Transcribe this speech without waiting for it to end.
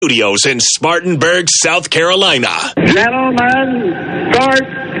Studios in Spartanburg, South Carolina. Gentlemen, start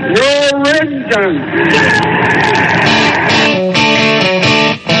your engine.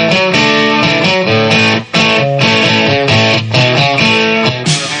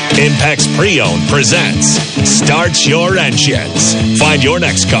 Impex Pre-Owned presents Start Your Engines. Find your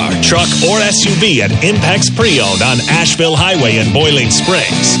next car, truck, or SUV at Impex Pre-Owned on Asheville Highway in Boiling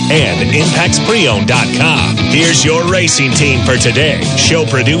Springs and ImpexPreowned.com. Here's your racing team for today. Show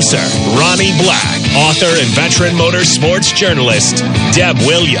producer, Ronnie Black. Author and veteran motorsports journalist, Deb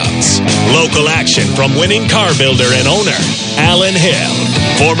Williams. Local action from winning car builder and owner, Alan Hill.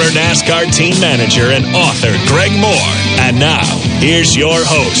 Former NASCAR team manager and author, Greg Moore. And now, here's your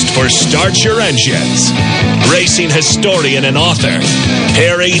host for Start Your Engines, racing historian and author,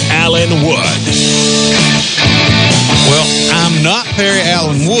 Perry Allen Wood. Well, I'm not Perry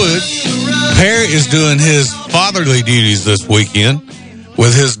Allen Wood. Perry is doing his fatherly duties this weekend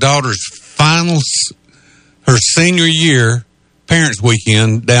with his daughter's her senior year parents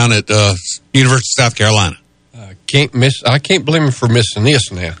weekend down at University of South Carolina. I can't blame him for missing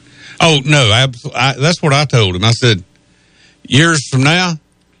this now. Oh, no, that's what I told him. I said, years from now,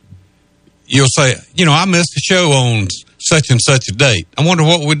 you'll say, I missed a show on such and such a date. I wonder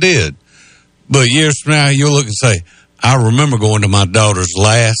what we did. But years from now, you'll look and say, I remember going to my daughter's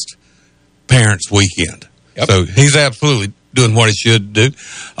last parents' weekend. Yep. So he's absolutely doing what he should do.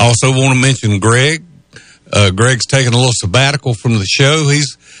 I also want to mention Greg. Greg's taking a little sabbatical from the show.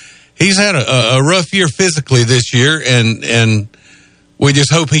 He's had a rough year physically this year, and we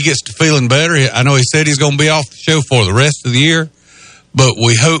just hope he gets to feeling better. I know he said he's going to be off the show for the rest of the year, but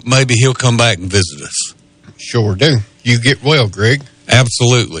we hope maybe he'll come back and visit us. Sure do. You get well, Greg.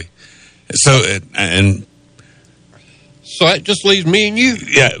 Absolutely. So that just leaves me and you.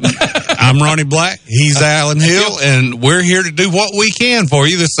 Yeah. I'm Ronnie Black. He's Alan Hill, and we're here to do what we can for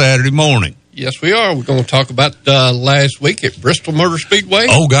you this Saturday morning. Yes, we are. We're going to talk about last week at Bristol Motor Speedway.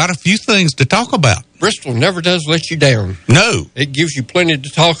 Oh, got a few things to talk about. Bristol never does let you down. No. It gives you plenty to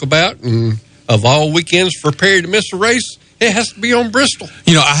talk about, and of all weekends for Perry to miss a race, it has to be on Bristol.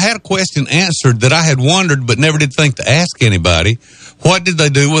 I had a question answered that I had wondered but never did think to ask anybody. What did they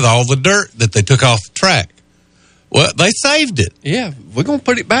do with all the dirt that they took off the track? Well, they saved it. Yeah, we're going to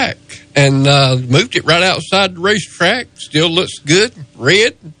put it back. And moved it right outside the racetrack. Still looks good,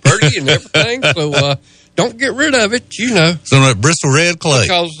 red, pretty, and everything. So don't get rid of it, Some of that Bristol red clay.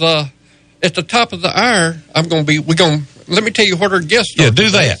 Because at the top of the hour, let me tell you what our guests are. Yeah, do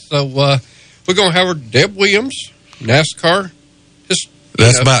that. So we're going to have our Deb Williams, NASCAR.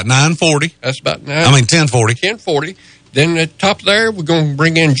 That's about 9:40. That's about 10:40. 10:40. Then at the top there, we're going to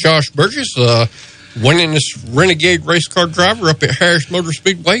bring in Josh Burgess, winning this Renegade race car driver up at Harris Motor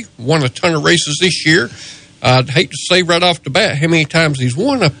Speedway. Won a ton of races this year. I'd hate to say right off the bat how many times he's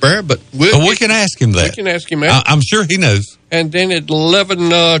won up there, but we can ask him that. We can ask him that. I'm sure he knows. And then at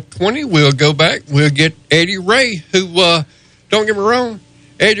 11:20, we'll go back. We'll get Eddie Ray, who, don't get me wrong,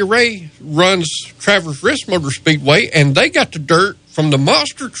 Eddie Ray runs Travers Rist Motor Speedway, and they got the dirt from the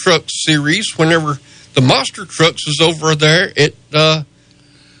Monster Trucks series whenever the Monster Trucks is over there at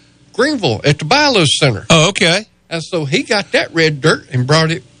Greenville at the Bilo Center. Oh, okay. And so he got that red dirt and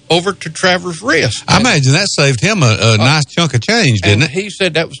brought it over to Travers Rist. I imagine that saved him a nice chunk of change, didn't it? He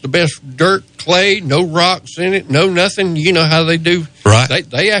said that was the best dirt, clay, no rocks in it, no nothing. You know how they do. Right.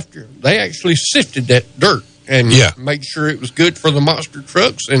 They actually sifted that dirt and made sure it was good for the Monster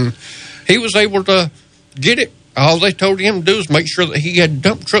Trucks, and he was able to get it. All they told him to do is make sure that he had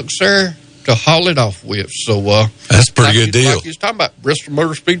dump trucks there to haul it off with. So that's a pretty good deal. Like he's talking about, Bristol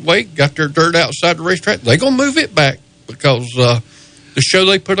Motor Speedway got their dirt outside the racetrack. They're going to move it back because the show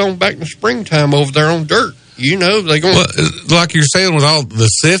they put on back in the springtime over there on dirt, they're going to... like you're saying, with all the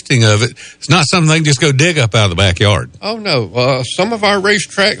sifting of it, it's not something they can just go dig up out of the backyard. Oh, no. Some of our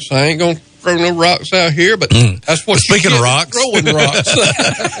racetracks, I ain't going to throw no rocks out here, but that's what Speaking of rocks. Throwing rocks.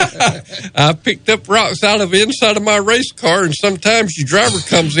 I picked up rocks out of the inside of my race car, and sometimes your driver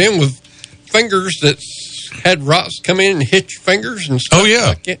comes in with fingers that had rocks come in and hit your fingers and stuff. Oh, yeah.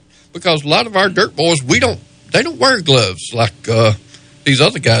 Like it. Because a lot of our dirt boys, they don't wear gloves like these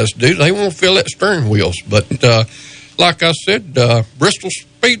other guys do. They won't feel that steering wheels. But like I said, Bristol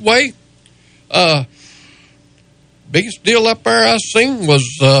Speedway, biggest deal up there I seen was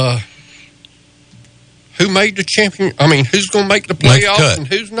who made the champion. I mean, who's going to make the playoffs and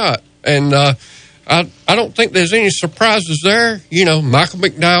who's not. And I don't think there's any surprises there. Michael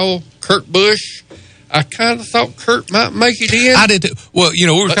McDowell, Kurt Busch. I kind of thought Kurt might make it in. I did too. Well,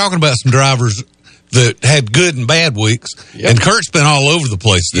 we were talking about some drivers that had good and bad weeks, and Kurt's been all over the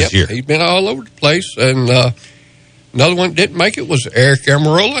place this year. He's been all over the place, and Another one that didn't make it was Eric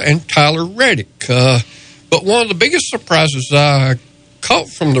Almirola and Tyler Reddick. But one of the biggest surprises I caught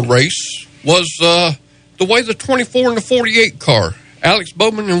from the race was the way the 24 and the 48 car, Alex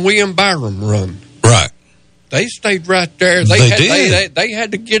Bowman and William Byram, run. Right. They stayed right there. They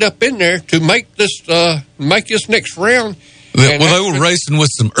had to get up in there to make this next round. They were racing with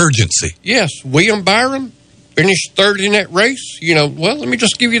some urgency. Yes, William Byram finished third in that race. Let me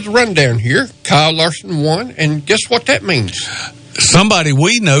just give you the rundown here. Kyle Larson won, and guess what that means? Somebody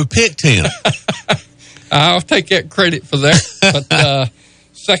we know picked him. I'll take that credit for that. But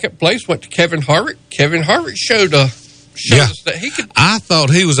second place went to Kevin Harvick. Kevin Harvick showed us that he could. I thought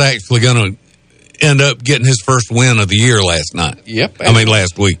he was actually going to end up getting his first win of the year last night. Yep.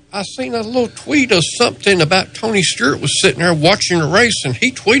 Last week. I seen a little tweet of something about Tony Stewart was sitting there watching the race, and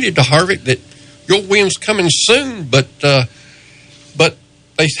he tweeted to Harvick that your win's coming soon, but they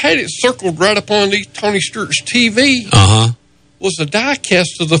had it circled right up on Tony Stewart's TV. Was a die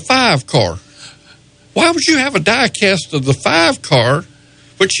cast of the 5 car. Why would you have a die cast of the 5 car?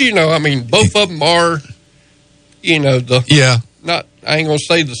 Which both of them are, not, I ain't gonna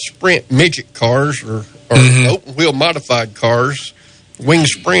say the sprint midget cars or open wheel modified cars, wing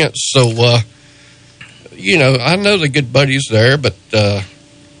sprints. So I know the good buddies there, but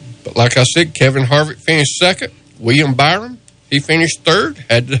like I said, Kevin Harvick finished second. William Byram, he finished third.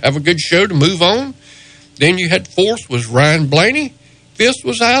 Had to have a good show to move on. Then you had fourth was Ryan Blaney. Fifth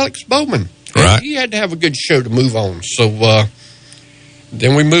was Alex Bowman. Right. He had to have a good show to move on. So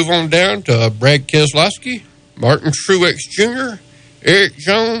then we move on down to Brad Keselowski, Martin Truex Jr., Eric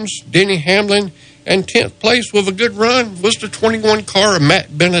Jones, Denny Hamlin, and 10th place with a good run was the 21 car of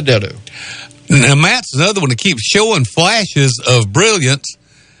Matt Benedetto. Now, Matt's another one that keeps showing flashes of brilliance,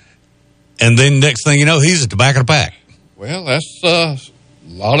 and then next thing you know, he's at the back of the pack. Well, that's a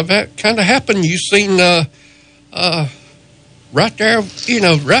lot of that kind of happened. You seen right there,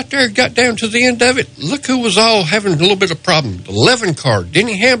 got down to the end of it. Look who was all having a little bit of problem. The 11 car,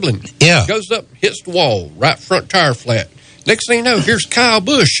 Denny Hamlin, goes up, hits the wall, right front tire flat. Next thing you know, here's Kyle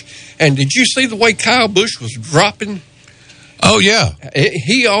Busch. And did you see the way Kyle Busch was dropping? Oh, yeah.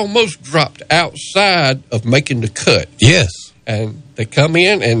 He almost dropped outside of making the cut. Yes. And they come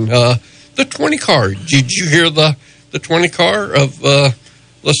in, and the 20 car, did you hear the 20 car of,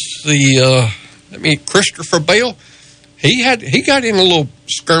 Christopher Bale? He got in a little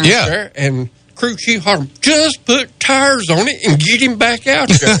skirmish there, and crew chief Harden just put tires on it and get him back out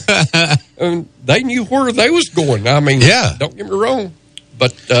there. And they knew where they was going. Don't get me wrong.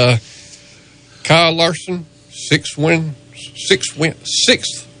 But Kyle Larson, sixth win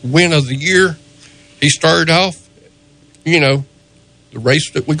of the year. He started off, the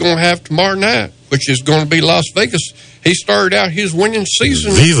race that we're going to have tomorrow night, which is going to be Las Vegas. He started out his winning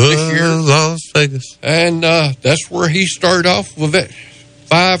season this year. Las Vegas. And that's where he started off with that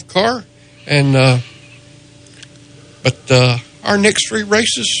 5 car. And but our next 3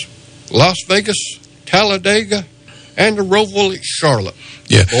 races, Las Vegas, Talladega, and the Roval at Charlotte.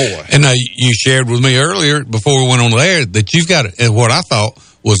 Yeah. Boy. And you shared with me earlier before we went on the air that you've got what I thought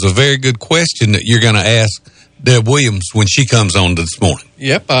was a very good question that you're going to ask Deb Williams when she comes on this morning.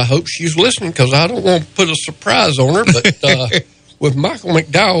 Yep, I hope she's listening because I don't want to put a surprise on her. But with Michael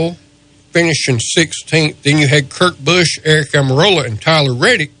McDowell finishing 16th, then you had Kurt Busch, Eric Almirola, and Tyler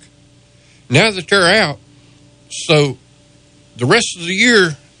Reddick. Now that they're out, so the rest of the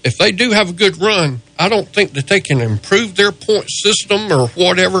year, if they do have a good run, I don't think that they can improve their point system or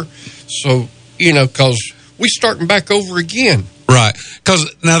whatever. So, because we starting back over again. Right.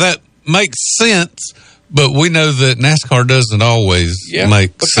 Because now that makes sense, but we know that NASCAR doesn't always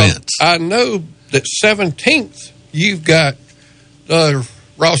make sense. I know that 17th, you've got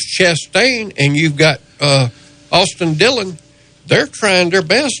Ross Chastain and you've got Austin Dillon. They're trying their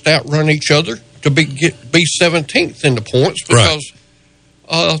best to outrun each other to be 17th in the points because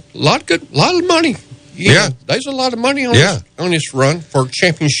a lot of money. There's a lot of money on this run for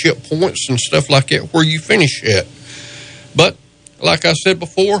championship points and stuff like that where you finish at. But like I said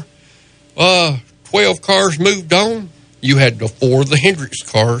before, 12 cars moved on. You had the 4 of the Hendricks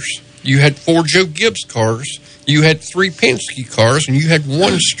cars. You had 4 Joe Gibbs cars. You had 3 Penske cars, and you had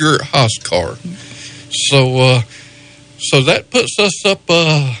 1 Stuart Haas car. So that puts us up.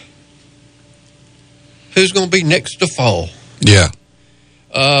 Who's going to be next to fall? Yeah.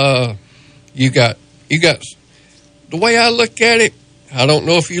 You got the way I look at it. I don't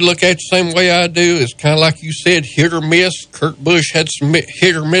know if you look at it the same way I do. It's kind of like you said, hit or miss. Kurt Busch had some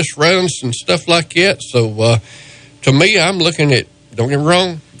hit or miss runs and stuff like that. So to me, I'm looking at. Don't get me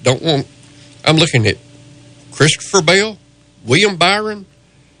wrong. I'm looking at Christopher Bale, William Byron,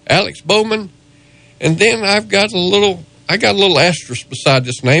 Alex Bowman, And then I got a little asterisk beside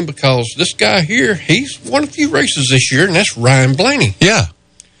this name because this guy here, he's won a few races this year, and that's Ryan Blaney. Yeah.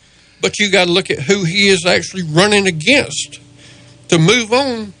 But you got to look at who he is actually running against to move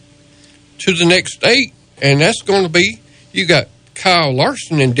on to the next 8, and that's going to be, you got Kyle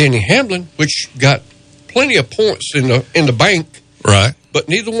Larson and Denny Hamlin, which got plenty of points in the bank. Right. But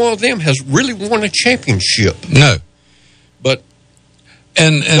neither one of them has really won a championship. No. But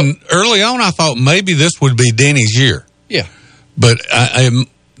and early on, I thought maybe this would be Denny's year. yeah, But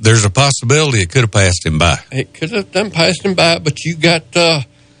there's a possibility it could have passed him by. it could have done passed him by. But you got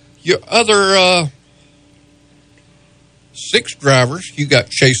your other 6 drivers. You got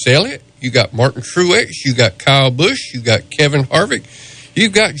Chase Elliott, you got Martin Truex, you got Kyle Busch, you got Kevin Harvick,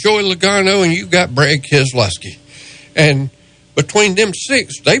 you've got Joey Logano, and you've got Brad Keselowski. And between them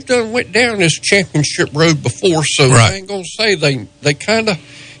 6, they've done went down this championship road before, so Right. I ain't going to say they kind of,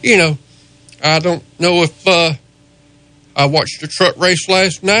 I don't know if I watched the truck race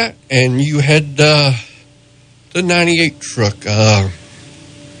last night, and you had the 98 truck,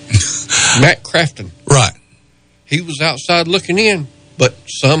 Matt Crafton. Right. He was outside looking in, but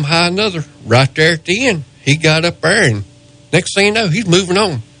somehow or another, right there at the end, he got up there, and next thing you know, he's moving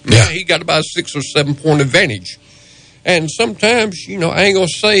on. Yeah. He got about a 6 or 7 point advantage. And sometimes, I ain't going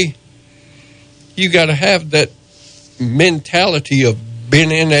to say you got to have that mentality of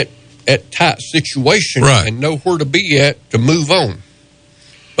being in that tight situation Right. and know where to be at to move on.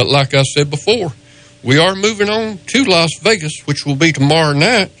 But like I said before, we are moving on to Las Vegas, which will be tomorrow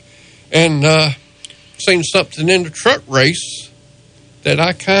night. And seen something in the truck race that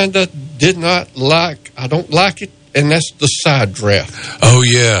I kind of did not like. I don't like it, and that's the side draft. Oh,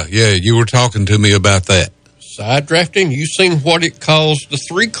 yeah. Yeah, you were talking to me about that. Side drafting, you seen what it calls the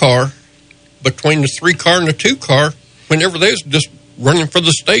 3-car, between the 3-car and the 2-car, whenever they're just running for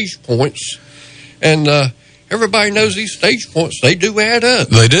the stage points. And everybody knows these stage points, they do add up.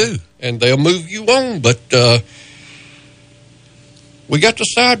 They do. And they'll move you on. But we got the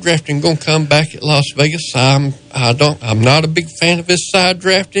side drafting going to come back at Las Vegas. I'm not a big fan of this side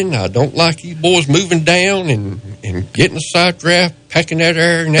drafting. I don't like you boys moving down and getting a side draft, packing that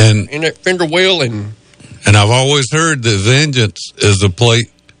air in that fender well. And I've always heard that vengeance is a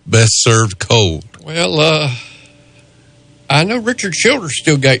plate best served cold. Well, I know Richard Childers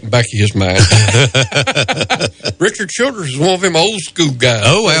still got in the back of his mind. Richard Childers is one of them old school guys.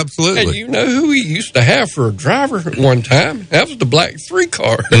 Oh, absolutely. And you know who he used to have for a driver at one time? That was the black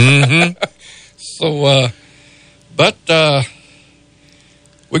 3-car. Mm-hmm. So, but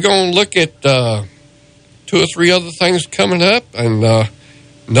we're going to look at 2 or 3 other things coming up. And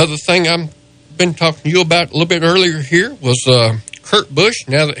another thing I've been talking to you about a little bit earlier here was Kurt Busch,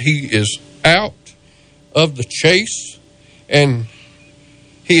 now that he is out of the chase. And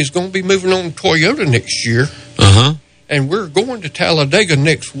he is going to be moving on to Toyota next year. Uh-huh. And we're going to Talladega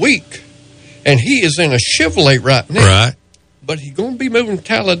next week. And he is in a Chevrolet right now. Right. But he's going to be moving to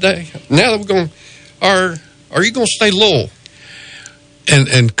Talladega. Now that we're going, are you going to stay loyal?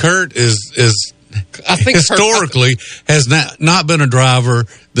 And Kurt is I think historically has not been a driver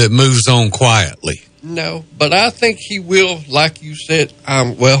that moves on quietly. No, but I think he will, like you said.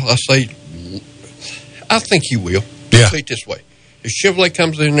 I think he will. Yeah. Put it this way. If Chevrolet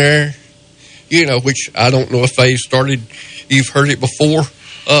comes in there, which I don't know if they started, you've heard it before,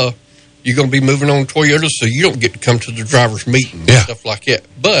 you're going to be moving on to Toyota, so you don't get to come to the driver's meeting and stuff like that.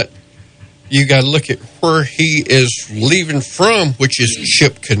 But you got to look at where he is leaving from, which is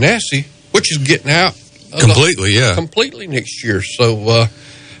Chip Ganassi, which is getting out completely next year. So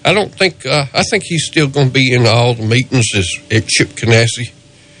I don't think I think he's still going to be in all the meetings at Chip Ganassi.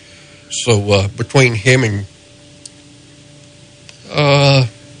 So between him and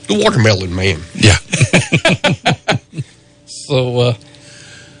the watermelon man. Yeah. So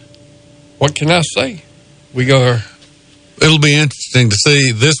what can I say? It'll be interesting to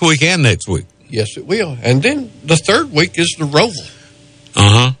see this week and next week. Yes, it will. And then the third week is the Roval.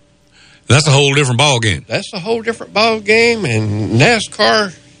 Uh-huh. That's a whole different ball game. That's a whole different ball game. And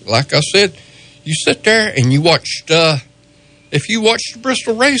NASCAR, like I said, you sit there and you watched, if you watched the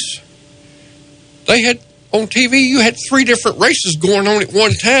Bristol race, they had, on TV, you had 3 different races going on at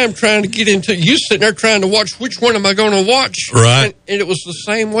one time trying to get into, you sitting there trying to watch which one am I going to watch. Right. And it was the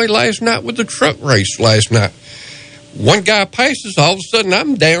same way last night with the truck race last night. One guy passes, all of a sudden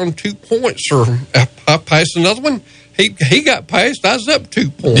I'm down 2 points, or I pass another one. He got passed, I was up 2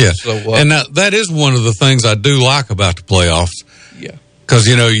 points. Yeah. So, and that is one of the things I do like about the playoffs. Yeah. Because,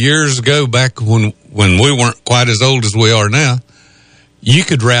 years ago, back when we weren't quite as old as we are now, you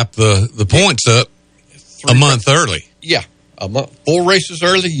could wrap the points up a month early. Yeah. 4 races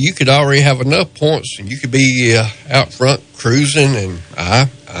early, you could already have enough points, and you could be out front cruising. And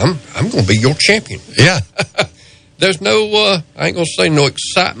I'm going to be your champion. Yeah. There's no, I ain't going to say no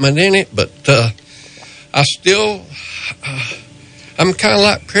excitement in it, but I still, I'm kind of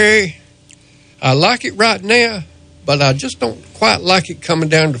like Perry. I like it right now, but I just don't quite like it coming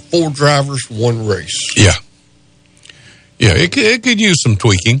down to 4 drivers, 1 race. Yeah. Yeah, it could use some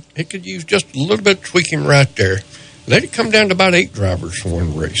tweaking. It could use just a little bit of tweaking right there. Let it come down to about 8 drivers for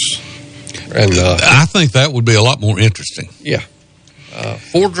 1 race. And I think that would be a lot more interesting. Yeah.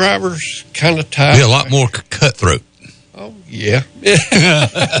 4 drivers, kind of tight. Be a lot more cutthroat. Oh, yeah.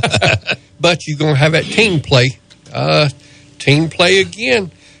 But you're going to have that team play. Team play again.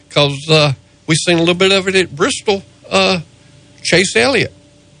 Because we seen a little bit of it at Bristol. Chase Elliott.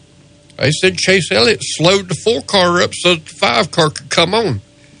 They said Chase Elliott slowed the 4 car up so that the 5 car could come on.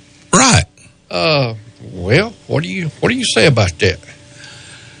 Right. Well, what do you say about that?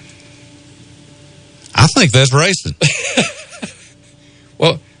 I think that's racing.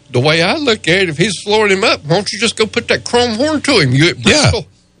 Well, the way I look at it, if he's slowing him up, why don't you just go put that chrome horn to him? You at Bristol,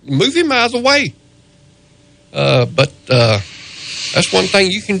 move him out of the way. But that's one thing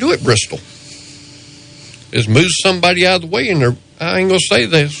you can do at Bristol is move somebody out of the way, and I ain't gonna say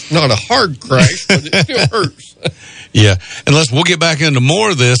that's not a hard crash, but it still hurts. Yeah, and we'll get back into more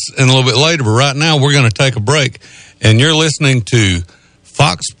of this in a little bit later, but right now we're going to take a break, and you're listening to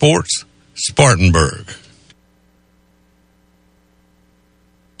Fox Sports Spartanburg.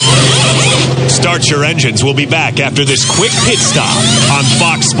 Start Your Engines will be back after this quick pit stop on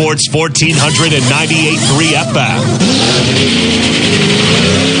Fox Sports 1498.3 FM.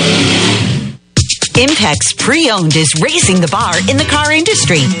 Impex Pre-Owned is raising the bar in the car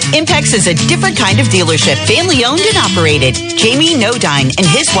industry. Impex is a different kind of dealership, family-owned and operated. Jamie Nodine and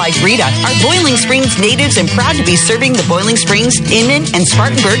his wife Rita are Boiling Springs natives and proud to be serving the Boiling Springs, Inman, and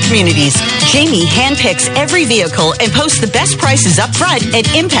Spartanburg communities. Jamie handpicks every vehicle and posts the best prices up front at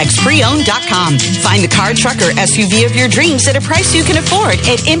ImpexPreowned.com. Find the car, truck, or SUV of your dreams at a price you can afford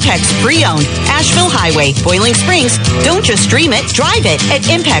at Impex Pre-Owned, Asheville Highway, Boiling Springs. Don't just dream it, drive it at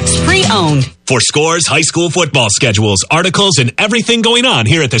Impex Pre-Owned. For scores, high school football schedules, articles, and everything going on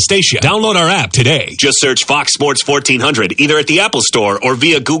here at the station, download our app today. Just search Fox Sports 1400 either at the Apple Store or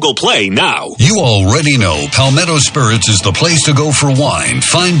via Google Play now. You already know Palmetto Spirits is the place to go for wine,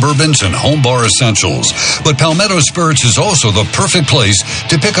 fine bourbons, and home bar essentials. But Palmetto Spirits is also the perfect place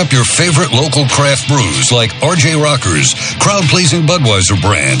to pick up your favorite local craft brews like RJ Rockers, crowd-pleasing Budweiser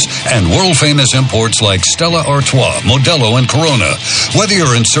brands, and world-famous imports like Stella Artois, Modelo, and Corona. Whether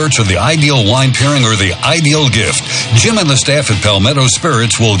you're in search of the ideal wine pairing or the ideal gift, Jim and the staff at Palmetto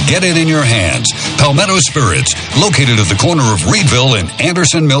Spirits will get it in your hands. Palmetto Spirits, located at the corner of Reedville and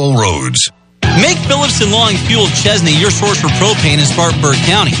Anderson Mill Roads. Make Phillips & Long Fuel Chesney your source for propane in Spartanburg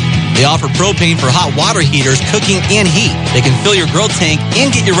County. They offer propane for hot water heaters, cooking, and heat. They can fill your grill tank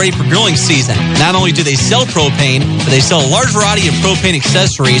and get you ready for grilling season. Not only do they sell propane, but they sell a large variety of propane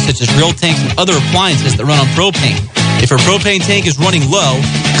accessories such as grill tanks and other appliances that run on propane. If your propane tank is running low,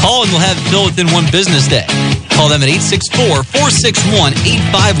 call and they'll have it filled within 1 business day. Call them at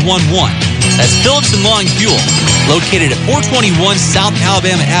 864-461-8511. That's Phillips & Long Fuel, located at 421 South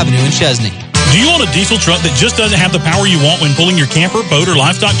Alabama Avenue in Chesney. Do you own a diesel truck that just doesn't have the power you want when pulling your camper, boat, or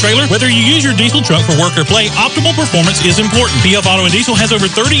livestock trailer? Whether you use your diesel truck for work or play, optimal performance is important. PF Auto and Diesel has over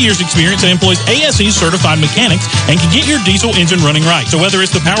 30 years experience and employs ASE certified mechanics and can get your diesel engine running right. So whether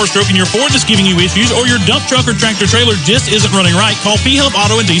it's the power stroke in your Ford that's giving you issues or your dump truck or tractor trailer just isn't running right, call PF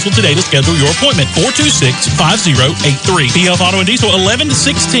Auto and Diesel today to schedule your appointment. 426-5083. PF Auto and Diesel, 11 to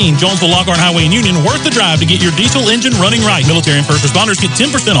 16 Jonesville, Lockhart Highway in Union. Worth the drive to get your diesel engine running right. Military and first responders get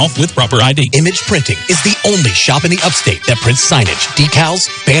 10% off with proper ID. Image Printing is the only shop in the upstate that prints signage, decals,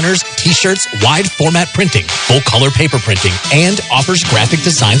 banners, t-shirts, wide format printing, full color paper printing, and offers graphic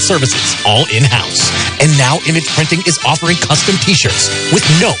design services, all in-house. And now Image Printing is offering custom t-shirts with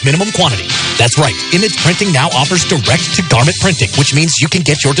no minimum quantity. That's right, Image Printing now offers direct-to-garment printing, which means you can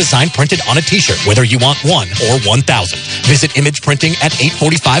get your design printed on a t-shirt, whether you want 1 or 1,000. Visit Image Printing at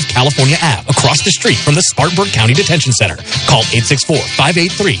 845 California Ave, across the street from the Spartanburg County Detention Center. Call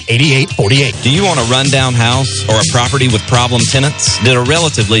 864-583-8848. Do you want a rundown house or a property with problem tenants? Did a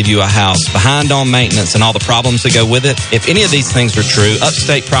relative leave you a house behind on maintenance and all the problems that go with it? If any of these things are true,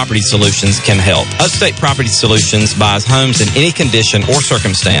 Upstate Property Solutions can help. Upstate Property Solutions buys homes in any condition or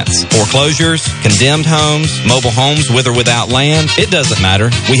circumstance. Foreclosures, condemned homes, mobile homes with or without land, it doesn't matter.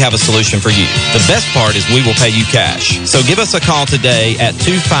 We have a solution for you. The best part is we will pay you cash. So give us a call today at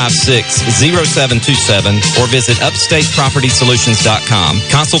 256-0727 or visit upstatepropertysolutions.com.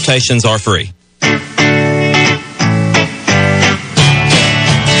 Consultations are free.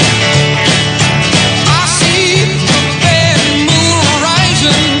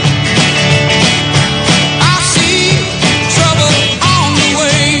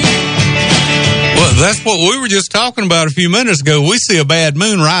 that's what we were just talking about a few minutes ago. We see a bad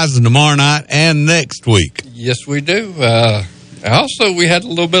moon rising tomorrow night and next week. Yes, we do. Also, we had a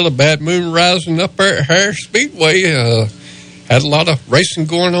little bit of bad moon rising up there at Harris Speedway. Had a lot of racing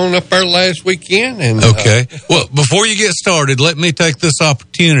going on up there last weekend. And okay. Well, before you get started, let me take this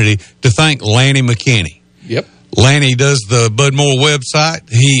opportunity to thank Lanny McKinney. Yep. Lanny does the Bud Moore website.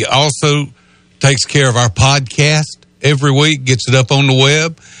 He also takes care of our podcast every week, gets it up on the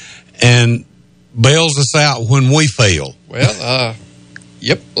web, and bails us out when we fail. Well,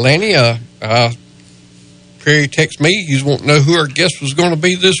 yep, Lanny, Perry texted me. He wanted to know who our guest was going to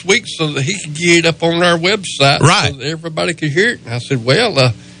be this week so that he could get it up on our website right. so that everybody could hear it. And I said,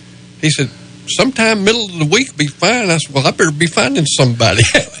 well, he said, sometime middle of the week will be fine. I said, well, I better be finding somebody.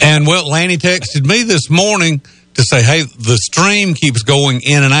 And, well, Lanny texted me this morning to say, hey, the stream keeps going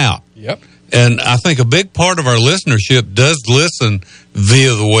in and out. Yep. And I think a big part of our listenership does listen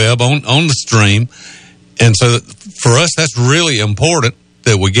via the web on the stream. And so for us, that's really important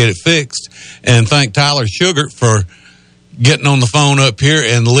that we get it fixed. And thank Tyler Sugar for getting on the phone up here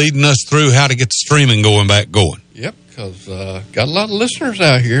and leading us through how to get the streaming back going. Yep, because got a lot of listeners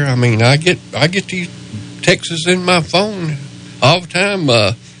out here. I mean, I get these texts in my phone all the time,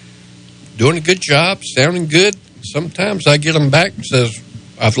 doing a good job, sounding good. Sometimes I get them back and says,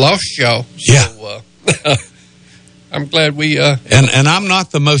 I've lost y'all. So, yeah. I'm glad we... And I'm not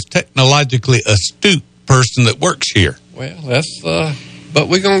the most technologically astute person that works here. Well, that's... but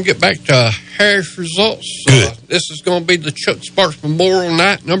we're going to get back to Harris results. Good. This is going to be the Chuck Sparks Memorial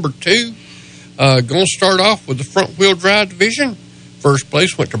Night number 2. Going to start off with the front-wheel drive division. First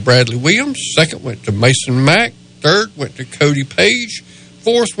place went to Bradley Williams. Second went to Mason Mack. Third went to Cody Page.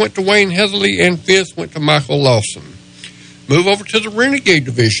 Fourth went to Wayne Heatherly. And fifth went to Michael Lawson. Move over to the Renegade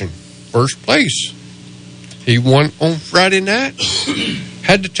division. First place. He won on Friday night.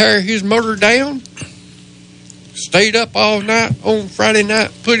 Had to tear his motor down. Stayed up all night on Friday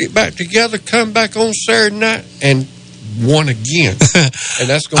night. Put it back together. Come back on Saturday night. And won again. And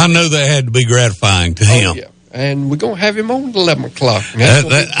that's going. I know that had to be gratifying to him. Yeah. And we're going to have him on at 11 o'clock.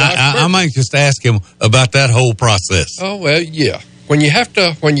 I'm anxious to ask him about that whole process. Oh, well, yeah. When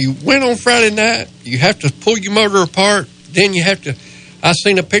you win on Friday night, you have to pull your motor apart. Then you have to, I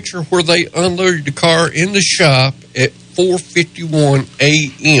seen a picture where they unloaded the car in the shop at 4:51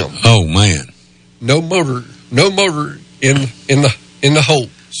 a.m. Oh, man. No motor in the hole.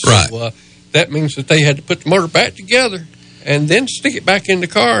 So, right. That means that they had to put the motor back together and then stick it back in the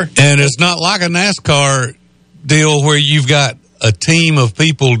car. And it's not like a NASCAR deal where you've got a team of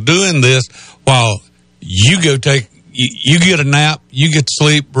people doing this while you go you get a nap, you get to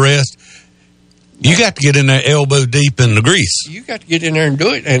sleep, rest. You got to get in there elbow deep in the grease. You got to get in there and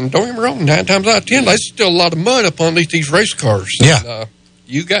do it. And don't get me wrong, 9 times out of 10, there's still a lot of mud up on these race cars. Yeah. And,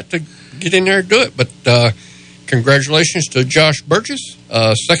 you got to get in there and do it. But congratulations to Josh Burgess.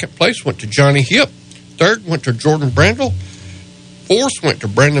 Second place went to Johnny Hip. Third went to Jordan Brandle. Fourth went to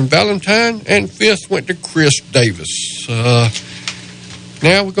Brandon Valentine. And fifth went to Chris Davis. Now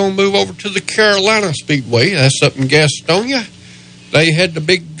we're going to move over to the Carolina Speedway. That's up in Gastonia. They had the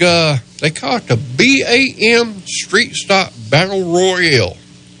big, they call it the BAM Street Stock Battle Royale.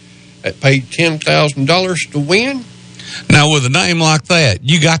 That paid $10,000 to win. Now, with a name like that,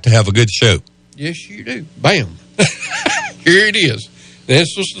 you got to have a good show. Yes, you do. Bam. Here it is.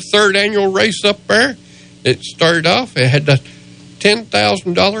 This was the third annual race up there. It started off, it had the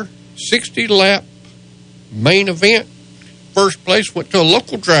 $10,000 60-lap main event. First place went to a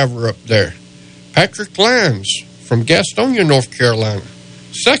local driver up there, Patrick Lyons from Gastonia, North Carolina.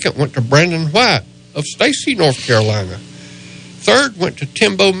 Second went to Brandon White of Stacy, North Carolina. Third went to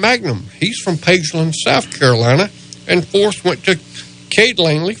Timbo Magnum. He's from Pageland, South Carolina. And fourth went to Cade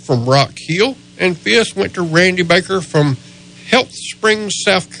Langley from Rock Hill. And fifth went to Randy Baker from Health Springs,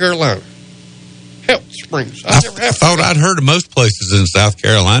 South Carolina. Health Springs. I thought I'd heard of most places in South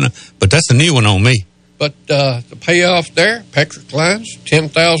Carolina, but that's a new one on me. But the payoff there, Patrick Lyons,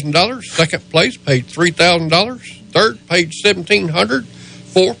 $10,000. Second place paid $3,000. Third paid $1,700.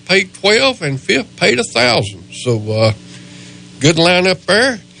 Fourth paid $12,000, and fifth paid $1,000. So good line up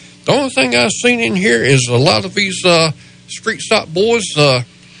there. The only thing I've seen in here is a lot of these street stock boys.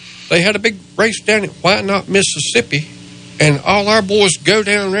 They had a big race down at Why Not, Mississippi, and all our boys go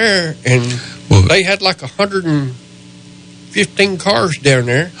down there, and they had like 115 cars down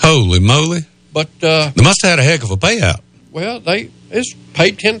there. Holy moly! But they must have had a heck of a payout. Well, it's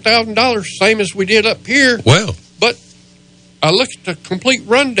paid $10,000, same as we did up here. Well, but I looked at the complete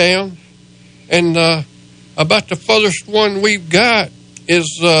rundown, and about the furthest one we've got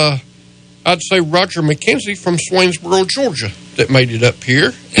is, I'd say, Roger McKenzie from Swainsboro, Georgia, that made it up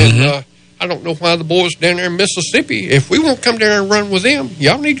here. And I don't know why the boys down there in Mississippi, if we won't come down there and run with them,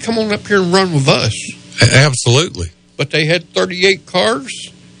 y'all need to come on up here and run with us. Absolutely. But they had 38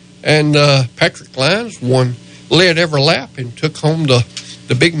 cars, and Patrick Lyons led every lap and took home the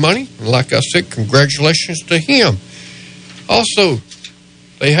big money. And like I said, congratulations to him. Also,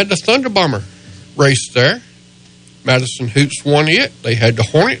 they had the Thunder Bomber race there. Madison Hoots won it. They had the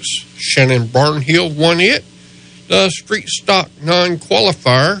Hornets. Shannon Barnhill won it. The Street Stock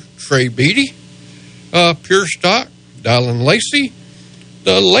non-qualifier, Trey Beatty. Pure Stock, Dylan Lacey.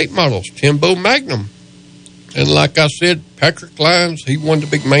 The late models, Timbo Magnum. And like I said, Patrick Lyons, he won the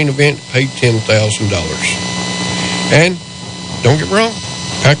big main event, paid $10,000. And don't get me wrong,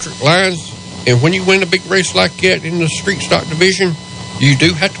 Patrick Lyons, and when you win a big race like that in the Street Stock division, you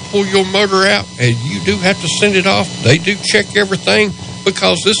do have to pull your motor out, and you do have to send it off. They do check everything,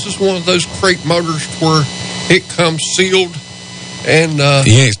 because this is one of those crate motors where it comes sealed, and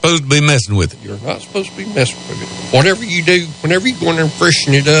you ain't supposed to be messing with it. You're not supposed to be messing with it. Whatever you do, whenever you go in there and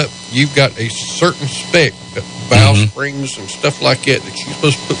freshen it up, you've got a certain spec, valve springs and stuff like that you're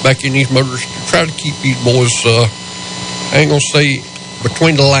supposed to put back in these motors to try to keep these boys, I ain't going to say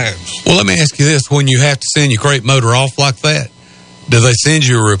between the lines. Well, let me ask you this. When you have to send your crate motor off like that, do they send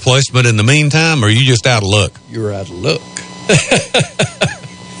you a replacement in the meantime, or are you just out of luck? You're out of luck.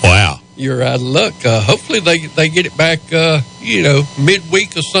 Wow. You're out of luck. Hopefully they get it back,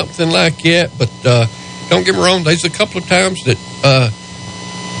 midweek or something like that. But don't get me wrong, there's a couple of times that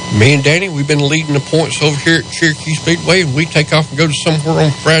me and Danny, we've been leading the points over here at Cherokee Speedway, and we take off and go to somewhere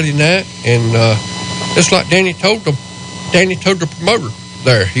on Friday night, and just like Danny told the promoter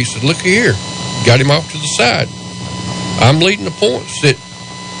there, he said, look here, got him off to the side. I'm leading the points at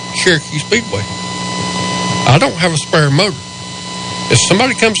Cherokee Speedway. I don't have a spare motor. If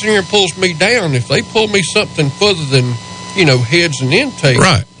somebody comes in here and pulls me down, if they pull me something further than, heads and intake,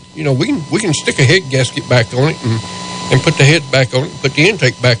 right? We can stick a head gasket back on it and put the head back on it, put the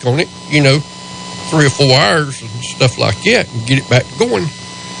intake back on it, 3 or 4 hours and stuff like that, and get it back going.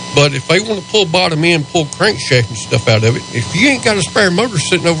 But if they want to pull bottom end, pull crankshaft and stuff out of it, if you ain't got a spare motor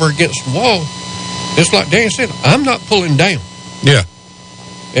sitting over against the wall, just like Dan said, I'm not pulling down. Yeah.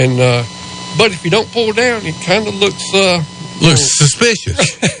 And but if you don't pull down, it kind of looks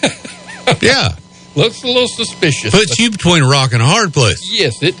suspicious. Yeah. Looks a little suspicious. Puts you between a rock and a hard place.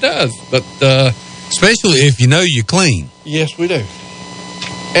 Yes, it does. But especially if you know you're clean. Yes, we do.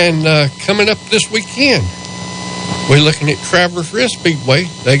 And coming up this weekend, we're looking at Travelers Rest Speedway.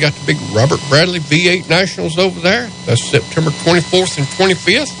 They got the big Robert Bradley V8 Nationals over there. That's September 24th and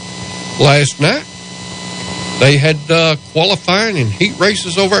 25th. Last night, they had qualifying and heat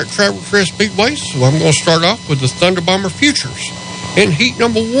races over at Travelers Rest Speedway. So I'm going to start off with the Thunder Bomber Futures in heat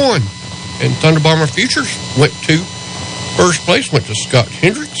number 1. And Thunder Bomber Futures went to first place, went to Scott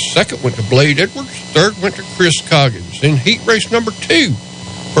Hendricks. Second went to Blade Edwards. Third went to Chris Coggins. In heat race number 2,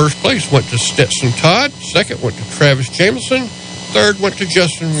 first place went to Stetson Todd. Second went to Travis Jamison. Third went to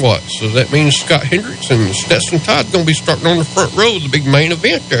Justin Watts. So that means Scott Hendricks and Stetson Todd going to be starting on the front row of the big main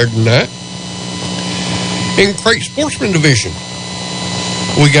event there tonight. In Crate Sportsman Division,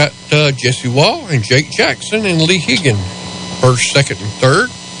 we got Jesse Wall and Jake Jackson and Lee Higgin, first, second, and third.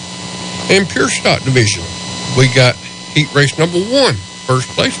 In Pure Stock Division, we got heat race number 1. First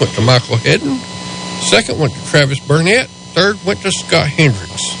place went to Michael Hedden. Second went to Travis Burnett. Third went to Scott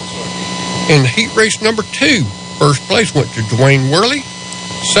Hendricks. In heat race number 2, first place went to Dwayne Worley.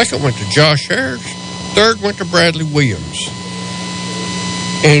 Second went to Josh Ayers. Third went to Bradley Williams.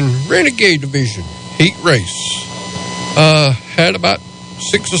 In Renegade Division, heat race, had about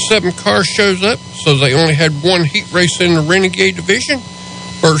 6 or 7 cars shows up, so they only had 1 heat race in the Renegade Division.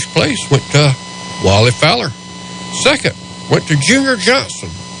 First place went to Wally Fowler. Second went to Junior Johnson.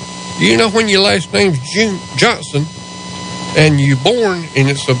 You know, when your last name's Johnson and you're born and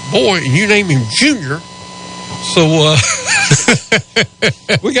it's a boy and you name him Junior, so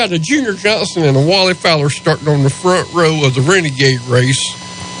we got a Junior Johnson and a Wally Fowler starting on the front row of the Renegade race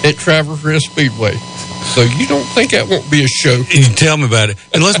at Travelers Rest Speedway. So you don't think that won't be a show? You tell me about it.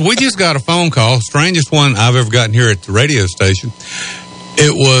 And listen, we just got a phone call, strangest one I've ever gotten here at the radio station.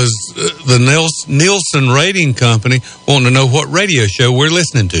 It was the Nielsen Rating Company wanting to know what radio show we're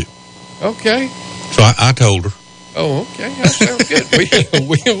listening to. Okay. So I told her. Oh, okay. That sounds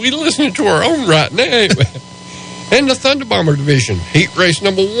good. we listening to our own right now, ain't we? In the Thunder Bomber Division, heat race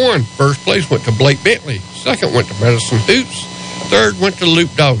number 1, first place went to Blake Bentley. Second went to Madison Hoots. Third went to Luke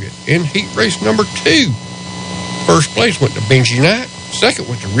Doggett. In heat race number 2, first place went to Benji Knight. Second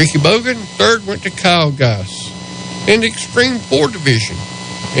went to Ricky Bogan. Third went to Kyle Goss. In the Extreme 4 Division,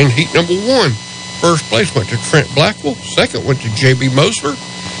 in heat number 1, first place went to Trent Blackwell. Second went to J.B. Mosler.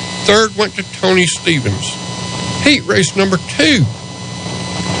 Third went to Tony Stevens. Heat race number 2.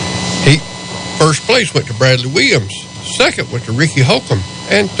 First place went to Bradley Williams. Second went to Ricky Holcomb.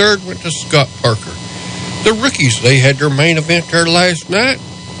 And third went to Scott Parker. The rookies, they had their main event there last night.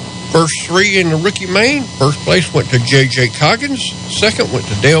 First 3 in the rookie main. First place went to J.J. Coggins. Second went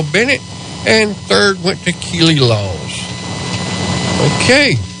to Dale Bennett. And third went to Keely Laws.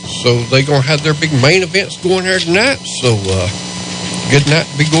 Okay, so they're going to have their big main events going there tonight. So, good night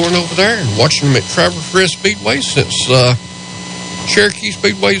to be going over there and watching them at Traverse Red Speedway since Cherokee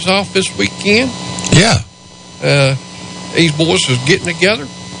Speedway's off this weekend. Yeah. These boys is getting together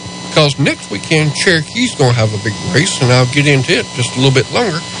because next weekend Cherokee's going to have a big race, and I'll get into it just a little bit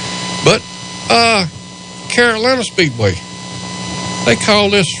longer. But Carolina Speedway, they call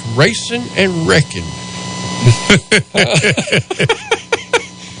this racing and wrecking.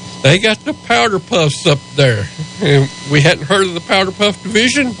 They got the Powder Puffs up there. And we hadn't heard of the Powder Puff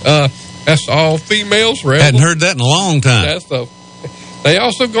division. That's all females. Hadn't heard that in a long time. They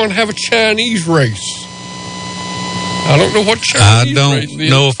also going to have a Chinese race. I don't know what Chinese race is. I don't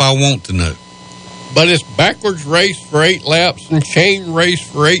know if I want to know. But it's backwards race for 8 laps and chain race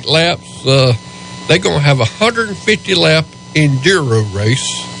for 8 laps. They're going to have a 150-lap enduro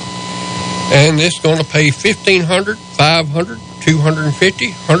race. And it's going to pay $1,500, $500,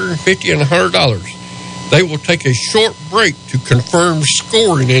 $250, $150, and $100. They will take a short break to confirm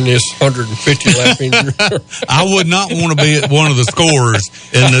scoring in this 150-lap enduro. I would not want to be one of the scorers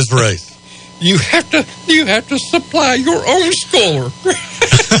in this race. You have to supply your own score.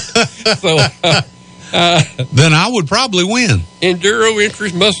 So then I would probably win. Enduro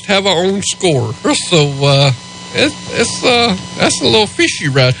entries must have our own score. So that's a little fishy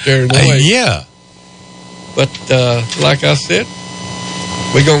right there in the way. Yeah. But like I said,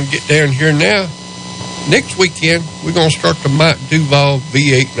 we're going to get down here now. Next weekend, we're going to start the Mike Duval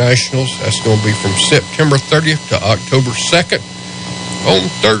V8 Nationals. That's going to be from September 30th to October 2nd. On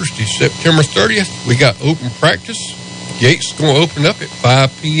Thursday, September 30th, we got open practice. Gates going to open up at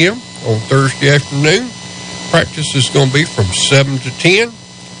 5 p.m. on Thursday afternoon. Practice is going to be from 7 to 10.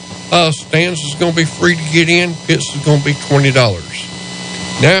 Stands is going to be free to get in. Pits is going to be $20.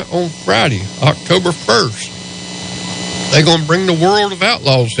 Now, on Friday, October 1st, they're going to bring the World of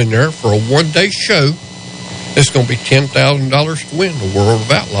Outlaws in there for a one-day show. It's going to be $10,000 to win the World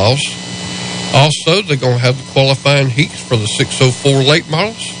of Outlaws. Also, they're going to have the qualifying heats for the 604 late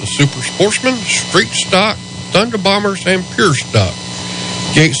models, the Super Sportsman, Street Stock, Thunder Bombers, and Pure Stock.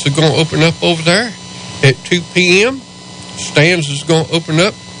 Gates are going to open up over there at 2 p.m. Stands is going to open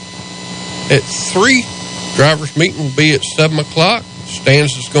up at 3. Driver's meeting will be at 7 o'clock.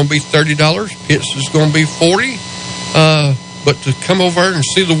 Stands is going to be $30. Pits is going to be $40. But to come over and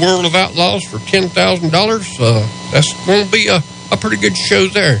see the World of Outlaws for $10,000, that's going to be a pretty good show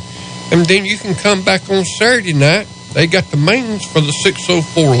there. And then you can come back on Saturday night. They got the mains for the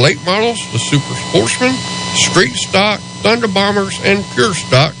 604 late models, the Super Sportsman, Street Stock, Thunder Bombers, and Pure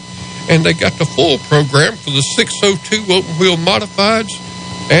Stock. And they got the full program for the 602 open wheel modifieds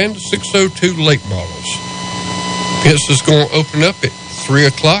and the 602 late models. Pits is going to open up at 3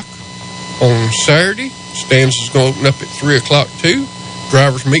 o'clock on Saturday. Stands is going to open up at 3 o'clock too.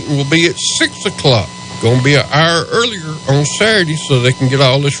 Driver's meeting will be at 6 o'clock. Going to be an hour earlier on Saturday so they can get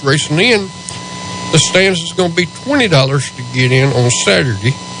all this racing in. The stands is going to be $20 to get in on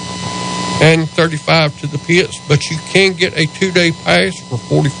Saturday and $35 to the pits, but you can get a 2-day pass for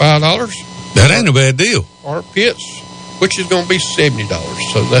 $45. That ain't a bad deal. Or pits, which is going to be $70.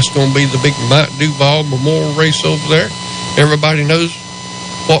 So that's going to be the big Mike Duval Memorial Race over there. Everybody knows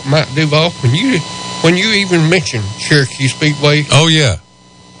what Mike Duval, when you even mention Cherokee Speedway. Oh, yeah.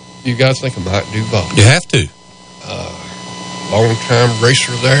 You guys think of Mike Duval. You have to. Long-time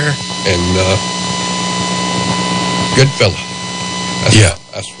racer there, and good fella.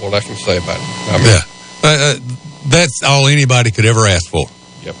 That's what I can say about him. I mean, that's all anybody could ever ask for.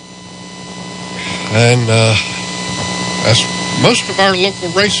 Yep. And that's most of our local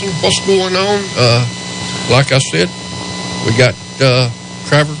racing. What's going on? Like I said, we got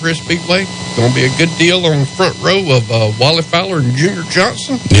Traverse Red Speedway. Going to be a good deal on the front row of Wally Fowler and Junior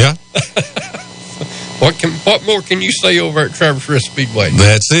Johnson. Yeah. What more can you say over at Traverse Red Speedway?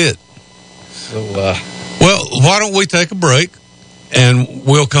 That's it. So, well, why don't we take a break and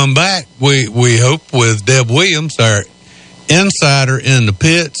we'll come back. We hope with Deb Williams, our insider in the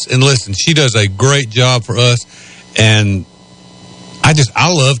pits, and listen, she does a great job for us, and I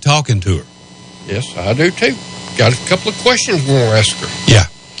love talking to her. Yes, I do too. Got a couple of questions we want to ask her. Yeah.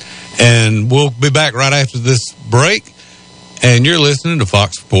 And we'll be back right after this break. And you're listening to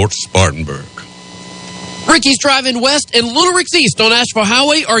Fox Sports Spartanburg. Ricky's Drive-In West and Little Rick's East on Asheville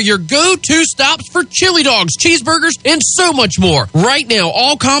Highway are your go-to stops for chili dogs, cheeseburgers, and so much more. Right now,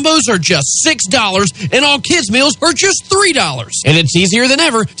 all combos are just $6 and all kids' meals are just $3. And it's easier than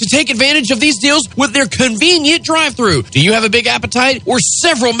ever to take advantage of these deals with their convenient drive-thru. Do you have a big appetite or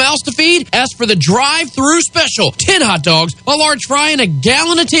several mouths to feed? Ask for the drive-thru special. 10 hot dogs, a large fry, and a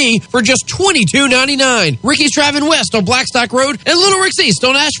gallon of tea for just $22.99. Ricky's Drive-In West on Blackstock Road and Little Rick's East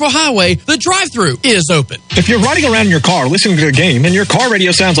on Asheville Highway. The drive-thru is open. If you're riding around in your car listening to the game and your car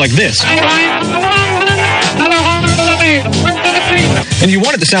radio sounds like this, and you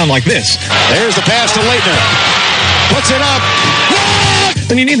want it to sound like this, there's the pass to Leitner. Puts it up.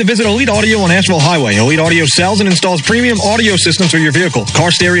 Then you need to visit Elite Audio on Asheville Highway. Elite Audio sells and installs premium audio systems for your vehicle. Car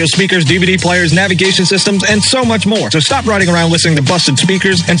stereo speakers, DVD players, navigation systems, and so much more. So stop riding around listening to busted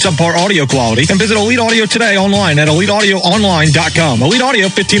speakers and subpar audio quality and visit Elite Audio today online at EliteAudioOnline.com. Elite Audio,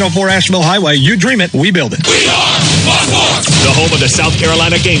 1504 Asheville Highway. You dream it, we build it. We are Fox Sports. The home of the South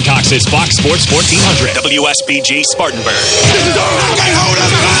Carolina Gamecocks is Fox Sports 1400. WSBG Spartanburg. This is all I can hold up.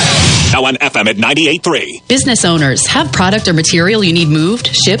 Now on FM at 98.3. Business owners, have product or material you need moved,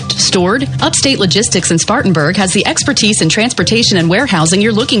 shipped, stored? Upstate Logistics in Spartanburg has the expertise in transportation and warehousing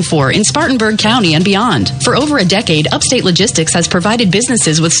you're looking for in Spartanburg County and beyond. For over a decade, Upstate Logistics has provided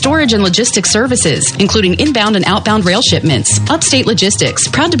businesses with storage and logistics services, including inbound and outbound rail shipments. Upstate Logistics,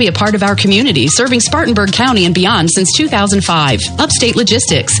 proud to be a part of our community, serving Spartanburg County and beyond since 2005. Upstate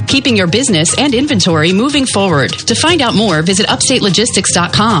Logistics, keeping your business and inventory moving forward. To find out more, visit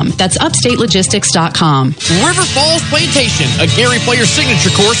upstatelogistics.com. That's upstatelogistics.com. River Falls Plantation, a Gary Player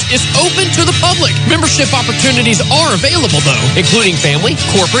signature course, is open to the public. Membership opportunities are available, though, including family,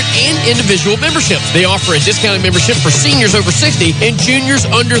 corporate, and individual memberships. They offer a discounted membership for seniors over 60 and juniors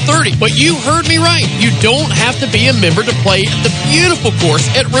under 30. But you heard me right. You don't have to be a member to play the beautiful course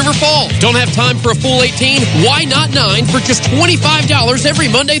at River Falls. Don't have time for a full 18? Why not 9 for just $25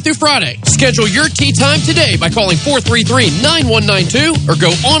 every Monday through Friday? Schedule your tee time today by calling 433-9192 or go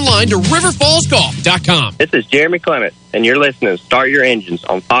online to riverfallsgolf.com. This is Jeremy Clement, and you're listening to Start Your Engines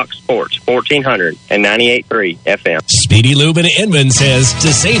on Fox Sports 1400 and 98.3 FM. Speedy Lube in Inman says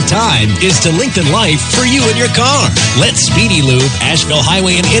to save time is to lengthen life for you and your car. Let Speedy Lube, Asheville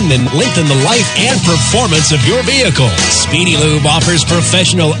Highway in Inman, lengthen the life and performance of your vehicle. Speedy Lube offers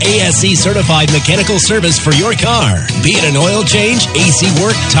professional ASE certified mechanical service for your car. Be it an oil change, AC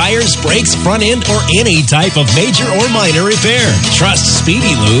work, tires, brakes, front end, or any type of major or minor repair. Trust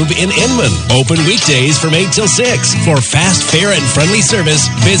Speedy Lube in Inman. Open weekdays from 8 till 6. For fast, fair, and friendly service,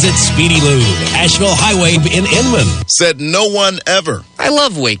 visit Speedy Lube, Asheville Highway in Inman. Said no one ever. I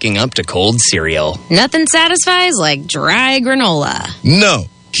love waking up to cold cereal. Nothing satisfies like dry granola. No.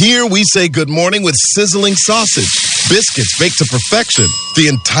 Here we say good morning with sizzling sausage, biscuits baked to perfection, the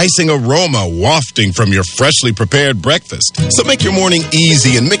enticing aroma wafting from your freshly prepared breakfast. So make your morning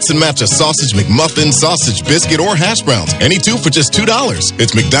easy and mix and match a sausage McMuffin, sausage biscuit, or hash browns. Any two for just $2.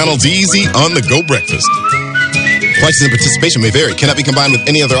 It's McDonald's Easy on-the-go breakfast. Prices and participation may vary. Cannot be combined with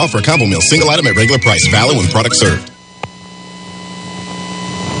any other offer or combo meal. Single item at regular price. Valid when product served.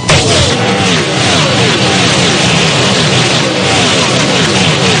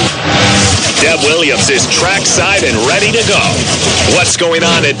 Deb Williams is trackside and ready to go. What's going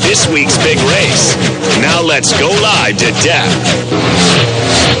on at this week's big race? Now let's go live to Deb.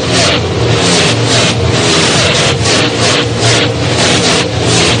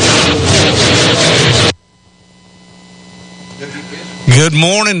 Good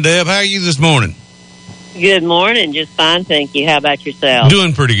morning, Deb. How are you this morning? Good morning. Just fine, thank you. How about yourself?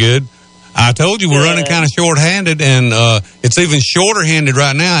 Doing pretty good. I told you we're running kind of short-handed, and it's even shorter-handed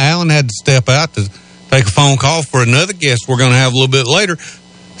right now. Alan had to step out to take a phone call for another guest we're going to have a little bit later.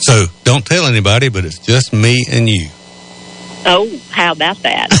 So don't tell anybody, but it's just me and you. Oh, how about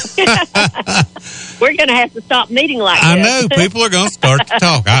that? We're going to have to stop meeting like I this. know. People are going to start to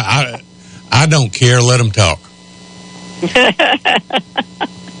talk. I don't care. Let them talk.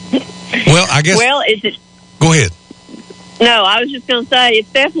 Well, I guess... Well, is it... Go ahead. No, I was just going to say, it's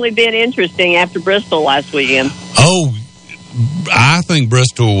definitely been interesting after Bristol last weekend. Oh, I think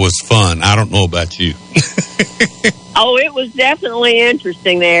Bristol was fun. I don't know about you. Oh, it was definitely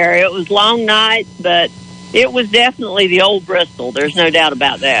interesting there. It was long nights, but it was definitely the old Bristol. There's no doubt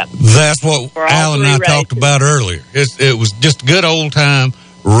about that. That's what Alan and I talked about earlier. It was just a good old time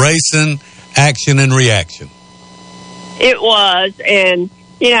racing, action, and reaction. It was, and...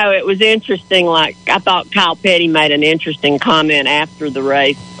 You know, it was interesting. Like, I thought Kyle Petty made an interesting comment after the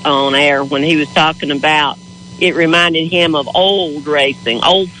race on air when he was talking about it reminded him of old racing,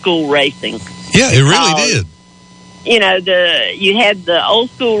 old school racing. Yeah, it really did. you had the old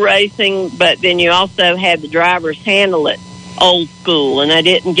school racing, but then you also had the drivers handle it old school, and they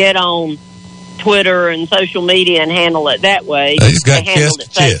didn't get on Twitter and social media and handle it that way. They just got handled chest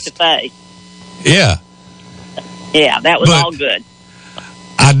it to face chest. to face. Yeah. Yeah, that was But all good.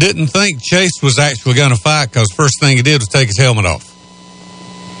 I didn't think Chase was actually going to fight because first thing he did was take his helmet off.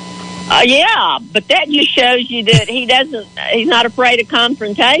 Yeah, but that just shows you that he's not afraid of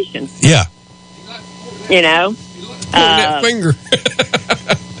confrontation. Yeah. That finger.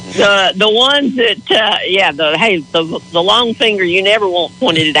 The ones that, the long finger you never want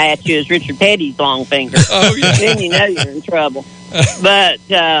pointed at you is Richard Petty's long finger. Oh, yeah. Then you know you're in trouble. But,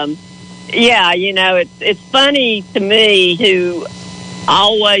 it's funny to me who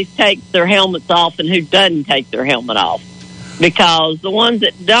always takes their helmets off and who doesn't take their helmet off. Because the ones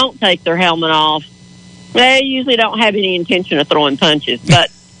that don't take their helmet off, they usually don't have any intention of throwing punches. But,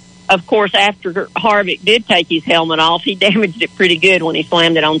 of course, after Harvick did take his helmet off, he damaged it pretty good when he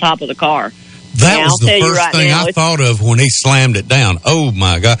slammed it on top of the car. That was the first thing I thought of when he slammed it down. Oh,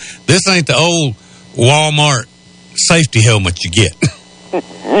 my God. This ain't the old Walmart safety helmet you get.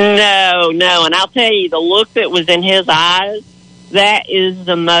 No. And I'll tell you, the look that was in his eyes, that is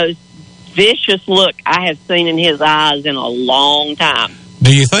the most vicious look I have seen in his eyes in a long time.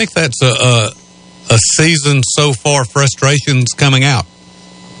 Do you think that's a season so far frustrations coming out?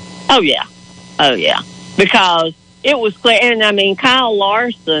 Oh, yeah. Because it was clear. And, I mean, Kyle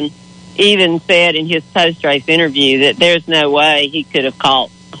Larson even said in his post-race interview that there's no way he could have caught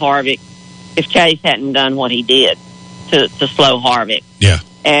Harvick if Chase hadn't done what he did to slow Harvick. Yeah.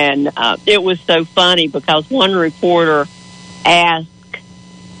 And it was so funny because one reporter asked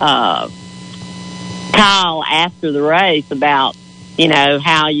Kyle after the race about,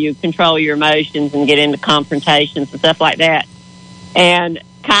 how you control your emotions and get into confrontations and stuff like that. And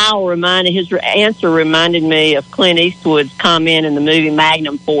Kyle his answer reminded me of Clint Eastwood's comment in the movie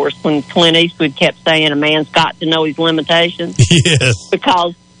Magnum Force when Clint Eastwood kept saying a man's got to know his limitations. Yes.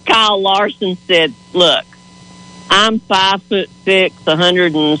 Because Kyle Larson said, look, I'm 5'6",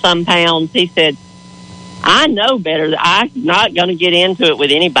 100 and some pounds. He said, I know better. I'm not going to get into it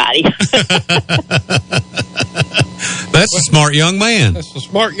with anybody. That's a smart young man. That's a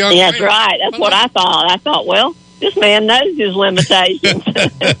smart young man. That's right. That's what I thought. I thought, well, this man knows his limitations.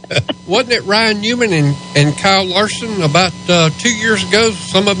 Wasn't it Ryan Newman and Kyle Larson about 2 years ago?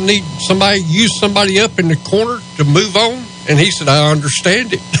 Some of them need somebody use somebody up in the corner to move on, and he said, "I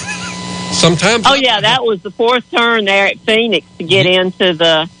understand it." Sometimes. Oh yeah, that was the fourth turn there at Phoenix to get into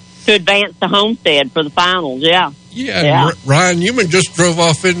to advance to Homestead for the finals. Yeah. Yeah. Ryan Newman just drove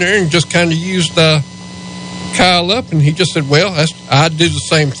off in there and just kind of used Kyle up, and he just said, "Well, I did the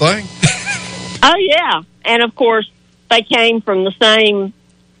same thing." Oh yeah. And, of course, they came from the same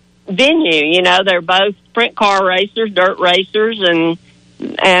venue. They're both sprint car racers, dirt racers, and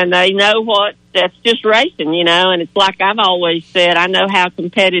they know that's just racing, And it's like I've always said, I know how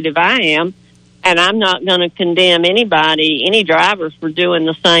competitive I am, and I'm not going to condemn any driver for doing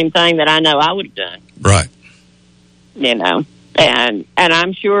the same thing that I know I would have done. Right. And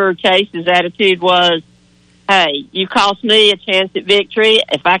I'm sure Chase's attitude was, hey, you cost me a chance at victory.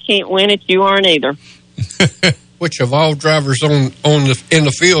 If I can't win it, you aren't either. Which of all drivers in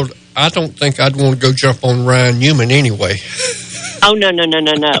the field, I don't think I'd want to go jump on Ryan Newman anyway. Oh, no.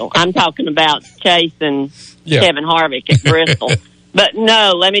 I'm talking about Chase and Kevin Harvick at Bristol. But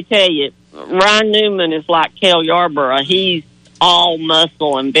no, let me tell you, Ryan Newman is like Cale Yarborough. He's all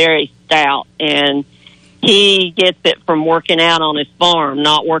muscle and very stout, and he gets it from working out on his farm,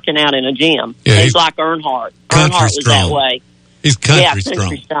 not working out in a gym. Yeah, he's like Earnhardt. Earnhart was strong. That way. He's country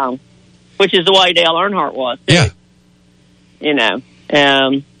strong. Which is the way Dale Earnhardt was, too. Yeah.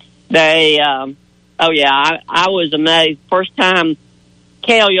 I was amazed. First time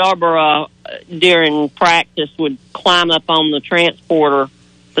Cale Yarborough during practice would climb up on the transporter,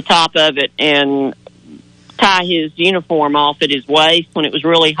 the top of it, and tie his uniform off at his waist when it was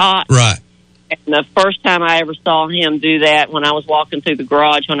really hot. Right. And the first time I ever saw him do that when I was walking through the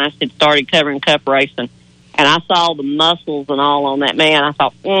garage when I started covering Cup racing. And I saw the muscles and all on that man. I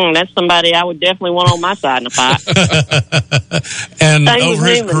thought, that's somebody I would definitely want on my side in a fight. And same over with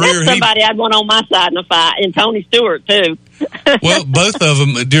his Newman. career, That's somebody I'd want on my side in a fight. And Tony Stewart, too. Well, both of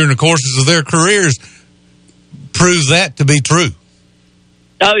them, during the courses of their careers, proves that to be true.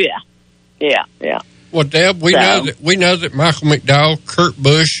 Oh, yeah. Yeah. Well, Deb, we know that Michael McDowell, Kurt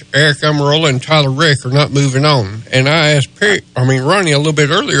Busch, Eric Almirola, and Tyler Reddick are not moving on. And I asked Ronnie a little bit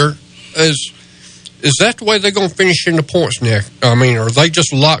earlier, is that the way they're going to finish in the points now? I mean, are they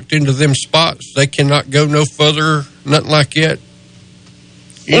just locked into them spots? They cannot go no further, nothing like that?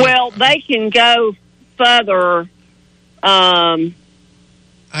 Yeah. Well, they can go further I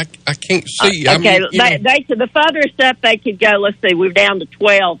can't see. Okay, the furthest up they could go, let's see, we're down to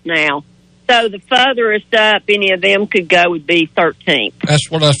 12 now. So the furthest up any of them could go would be 13th. That's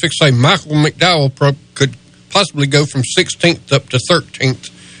what I was fixing to say. Michael McDowell could possibly go from 16th up to 13th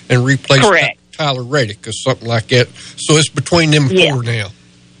and replace Tyler Reddick or something like that. So it's between them four now.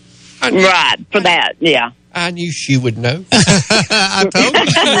 Right, for that, yeah. I knew she would know. I told her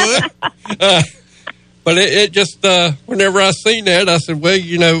she would. But it just, whenever I seen that, I said, well,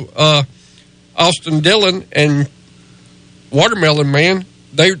 you know, Austin Dillon and Watermelon Man,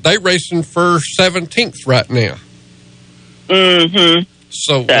 they racing for 17th right now. Mm-hmm.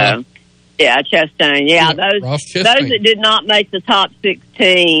 So yeah, Chastain. Yeah, those that did not make the top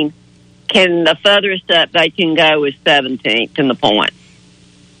 16, the furthest up they can go is 17th in the point.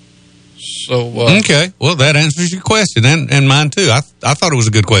 So okay, well, that answers your question and mine too. I thought it was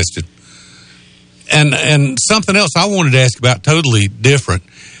a good question. And something else I wanted to ask about, totally different.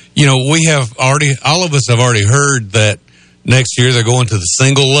 You know, all of us have already heard that next year they're going to the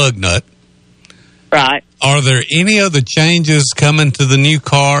single lug nut. Right. Are there any other changes coming to the new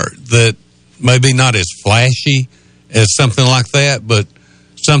car that maybe not as flashy as something like that, but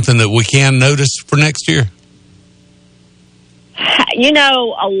something that we can notice for next year? You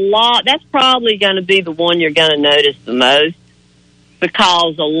know, that's probably going to be the one you're going to notice the most,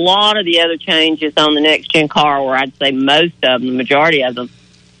 because a lot of the other changes on the next-gen car, or I'd say most of them, the majority of them,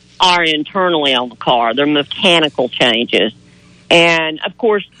 are internally on the car. They're mechanical changes. And, of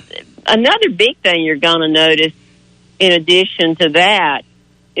course, another big thing you're going to notice in addition to that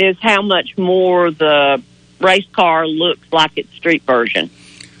is how much more the race car looks like its street version,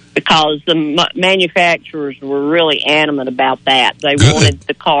 because the manufacturers were really adamant about that. They wanted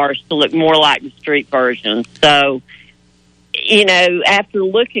the cars to look more like the street version. So, you know, after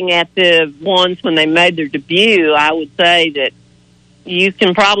looking at the ones when they made their debut, I would say that you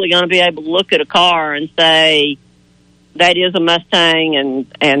can probably going to be able to look at a car and say that is a Mustang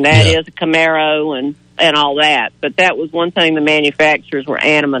and that is a Camaro and all that. But that was one thing the manufacturers were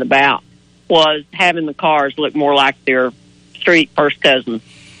adamant about, was having the cars look more like their street first cousins.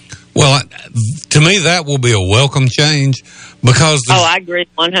 Well, to me, that will be a welcome change, because I agree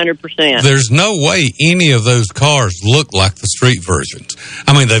 100%. There's no way any of those cars look like the street versions.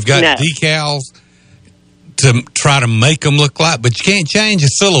 I mean, they've got decals to try to make them look like, but you can't change a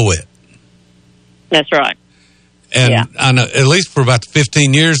silhouette. That's right. And I know, at least for about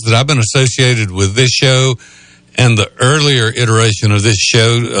 15 years that I've been associated with this show and the earlier iteration of this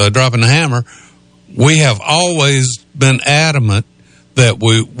show, Dropping the Hammer, we have always been adamant that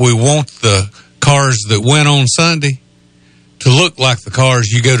we want the cars that win on Sunday to look like the cars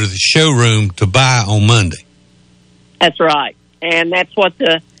you go to the showroom to buy on Monday. That's right. And that's what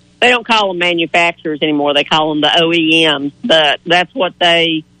they don't call them manufacturers anymore. They call them the OEMs. But that's what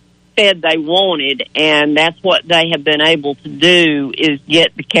they said they wanted, and that's what they have been able to do, is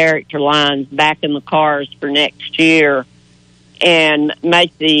get the character lines back in the cars for next year and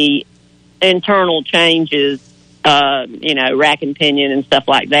make the internal changes, you know, rack and pinion and stuff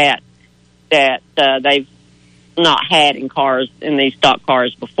like that they've not had in these stock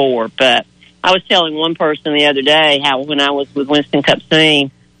cars before. But I was telling one person the other day how when I was with Winston Cup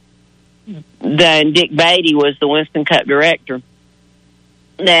Scene, then Dick Beatty was the Winston Cup director,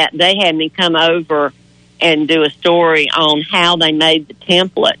 that they had me come over and do a story on how they made the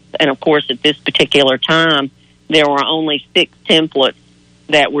templates. And, of course, at this particular time, there were only 6 templates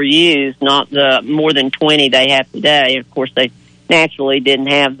that were used, not the more than 20 they have today. Of course, they naturally didn't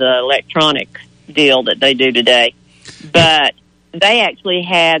have the electronic deal that they do today. But they actually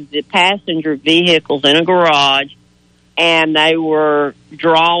had the passenger vehicles in a garage, and they were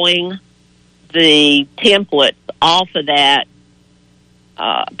drawing the templates off of that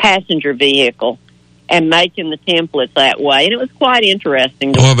passenger vehicle and making the templates that way. And it was quite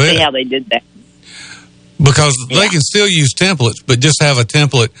interesting to see how they did that. Because they can still use templates, but just have a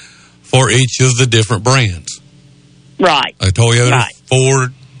template for each of the different brands. Right. A Toyota,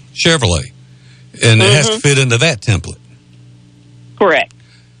 Ford, Chevrolet. And it has to fit into that template. Correct.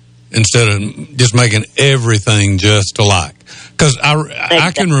 Instead of just making everything just alike. Because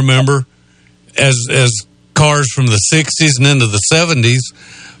I can remember as cars from the 60s and into the 70s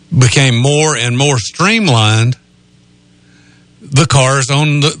became more and more streamlined, the cars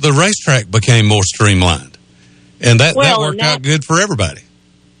on the racetrack became more streamlined. And that worked out good for everybody.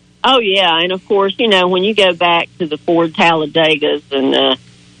 Oh, yeah. And, of course, you know, when you go back to the Ford Talladegas and the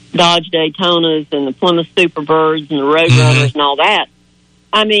Dodge Daytonas and the Plymouth Superbirds and the Roadrunners and all that,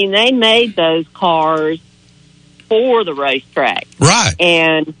 I mean, they made those cars for the racetrack. Right.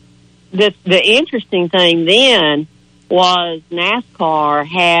 And the interesting thing then was NASCAR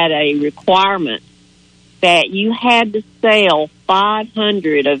had a requirement that you had to sell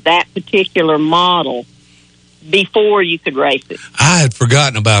 500 of that particular model before you could race it. I had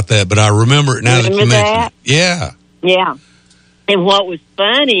forgotten about that, but I remember it now that you mentioned it. Yeah. Yeah. And what was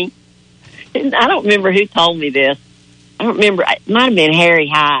funny, and I don't remember who told me this. I don't remember. It might have been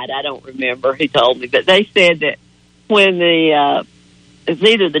Harry Hyde. I don't remember who told me. But they said that when it was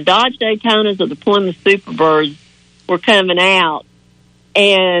either the Dodge Daytonas or the Plymouth Superbirds were coming out,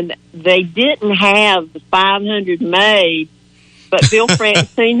 and they didn't have the 500 made, but Bill France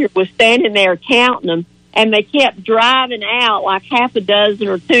Sr. was standing there counting them, and they kept driving out like half a dozen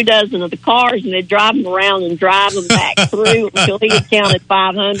or 2 dozen of the cars, and they'd drive them around and drive them back through until he had counted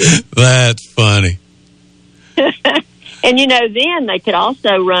 500. That's funny. And, then they could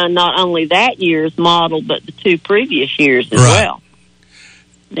also run not only that year's model, but the 2 previous years as well.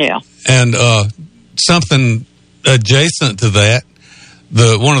 Yeah. And something adjacent to that,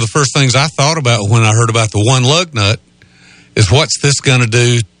 one of the first things I thought about when I heard about the one lug nut is what's this going to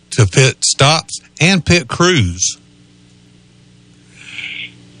do to pit stops and pit crews?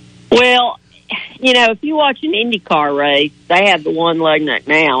 Well, if you watch an IndyCar race, they have the one lug nut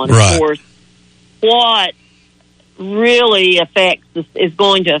now. And, of course, what really is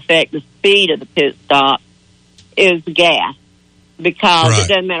going to affect the speed of the pit stop is the gas. Because it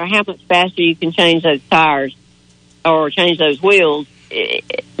doesn't matter how much faster you can change those tires or change those wheels,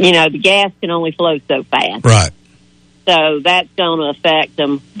 the gas can only flow so fast. Right. So that's going to affect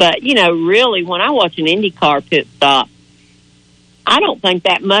them. But, really, when I watch an IndyCar pit stop, I don't think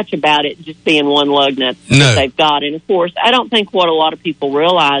that much about it just being one lug nut that they've got. And, of course, I don't think what a lot of people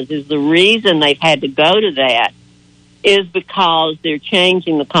realize is the reason they've had to go to that is because they're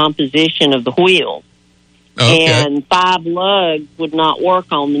changing the composition of the wheels. Okay. And 5 lugs would not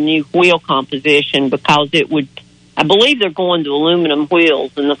work on the new wheel composition because it would, I believe they're going to aluminum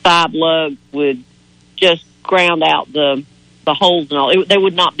wheels, and the 5 lugs would just ground out the holes and all. They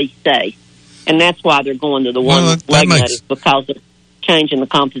would not be safe. And that's why they're going to the one lug nut, is because of changing the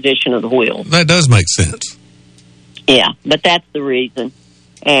composition of the wheels. That does make sense. Yeah, but that's the reason.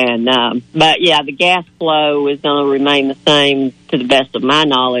 And but yeah, the gas flow is going to remain the same to the best of my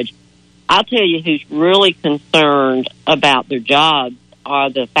knowledge. I'll tell you who's really concerned about their jobs are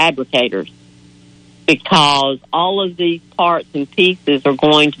the fabricators, because all of these parts and pieces are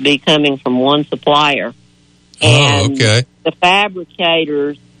going to be coming from one supplier. And the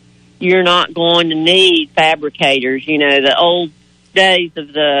fabricators, you're not going to need fabricators. The old days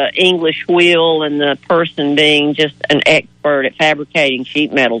of the English wheel and the person being just an expert at fabricating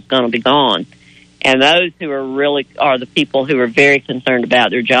sheet metal is going to be gone. And those who are the people who are very concerned about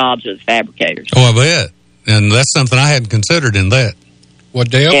their jobs are the fabricators. Oh, I bet. And that's something I hadn't considered in that. Well,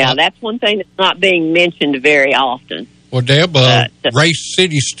 Deb, yeah, that's one thing that's not being mentioned very often. Well, Deb, Race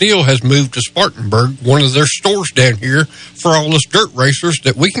City Steel has moved to Spartanburg, one of their stores down here, for all us dirt racers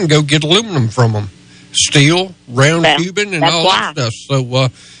that we can go get aluminum from them. Steel, round Cuban, and all that stuff. So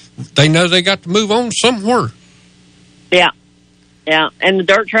they know they got to move on somewhere. Yeah. Yeah, and the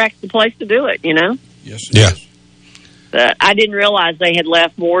dirt track's the place to do it, Yes, it is. I didn't realize they had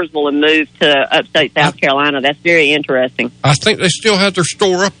left Mooresville and moved to upstate South Carolina. That's very interesting. I think they still have their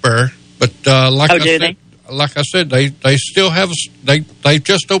store up there, but like I said, they still have they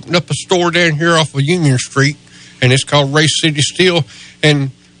just opened up a store down here off of Union Street, and it's called Race City Steel,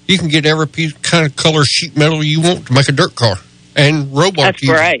 and you can get every piece kind of color sheet metal you want to make a dirt car and Robark. That's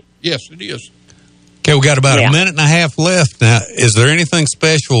great. Yes, it is. Okay, we got about a minute and a half left now. Is there anything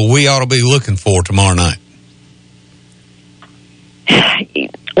special we ought to be looking for tomorrow night?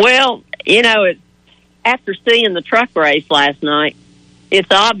 Well, after seeing the truck race last night,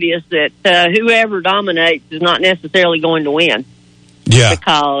 it's obvious that whoever dominates is not necessarily going to win. Yeah.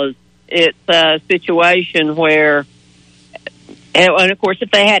 Because it's a situation where, and of course,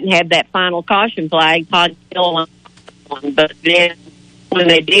 if they hadn't had that final caution flag, Todd Hill won. But then when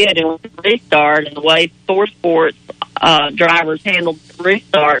they did and with the restart and the way Thor Sports drivers handled the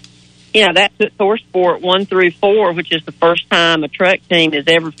restart, that took Thor Sport 1 through 4, which is the first time a truck team has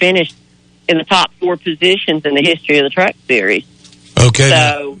ever finished in the top 4 positions in the history of the Truck Series. Okay.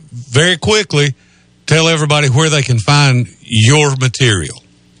 So, very quickly, tell everybody where they can find your material.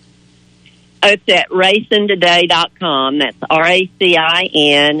 It's at racintoday.com. That's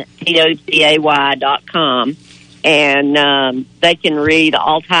RACINTODAY.com. And they can read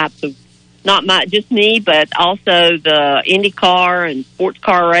all types of, not just me, but also the IndyCar and sports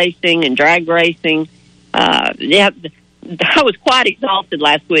car racing and drag racing. I was quite exhausted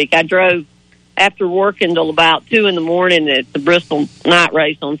last week. I drove after working till about 2 in the morning at the Bristol night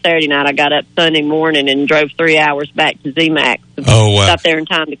race on Saturday night, I got up Sunday morning and drove 3 hours back to ZMAX. Oh, wow. Got there in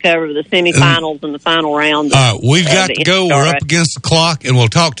time to cover the semifinals and the final round. We've got to go. We're up against the clock, and we'll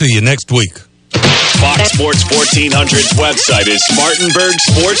talk to you next week. Fox Sports 1400's website is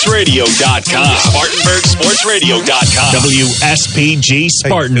SpartanburgSportsRadio.com. SpartanburgSportsRadio.com. WSPG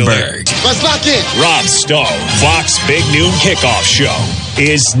Spartanburg. Let's lock in. Rob Stone, Fox Big Noon Kickoff Show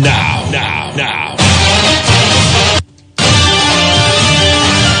is now.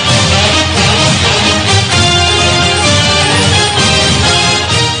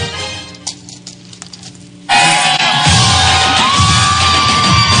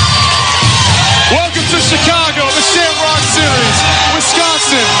 Chicago, the Shamrock Series,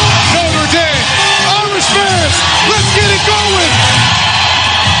 Wisconsin, Notre Dame, Irish fans, let's get it going.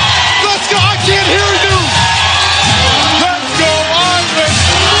 Let's go. I can't hear you. Let's go Irish.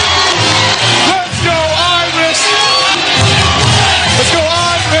 Let's go Irish. Let's go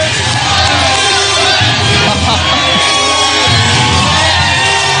Irish.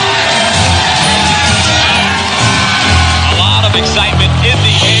 A lot of excitement in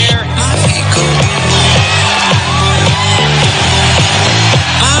the air.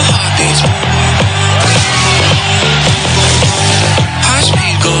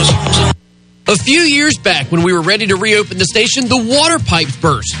 A few years back, when we were ready to reopen the station, the water pipes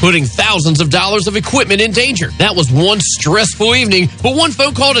burst, putting thousands of dollars of equipment in danger. That was one stressful evening, but one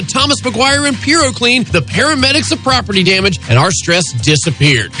phone call to Thomas McGuire and PuroClean, the paramedics of property damage, and our stress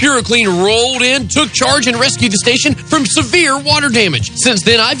disappeared. PuroClean rolled in, took charge, and rescued the station from severe water damage. Since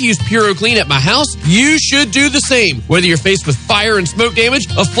then, I've used PuroClean at my house. You should do the same. Whether you're faced with fire and smoke damage,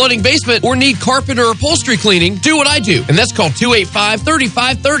 a flooding basement, or need carpet or upholstery cleaning, do what I do, and that's called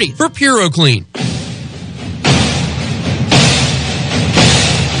 285-3530 for PuroClean.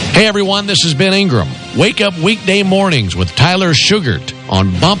 Hey everyone, this is Ben Ingram. Wake up weekday mornings with Tyler Sugart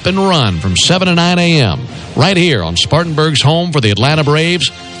on Bump and Run from 7 to 9 a.m. right here on Spartanburg's home for the Atlanta Braves,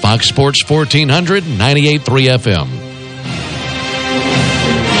 Fox Sports 1400, 98.3 FM.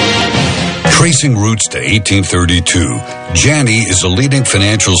 Tracing roots to 1832, Janney is a leading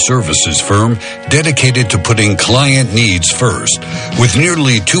financial services firm dedicated to putting client needs first. With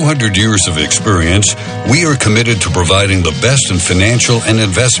nearly 200 years of experience, we are committed to providing the best in financial and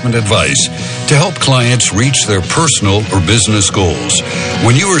investment advice to help clients reach their personal or business goals.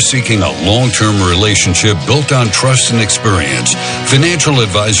 When you are seeking a long-term relationship built on trust and experience, financial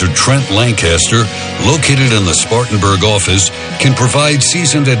advisor Trent Lancaster, located in the Spartanburg office, can provide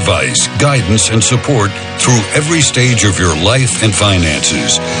seasoned advice, guidance, and support through every stage of your life and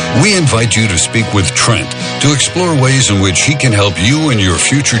finances. We invite you to speak with Trent to explore ways in which he can help you and your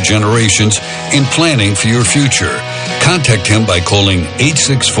future generations in planning for your future. Contact him by calling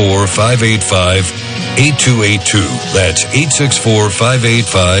 864-585-8282. That's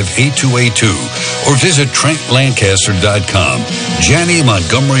 864-585-8282. Or visit TrentLancaster.com. Janney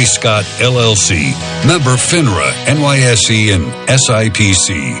Montgomery Scott, LLC. Member FINRA, NYSE, and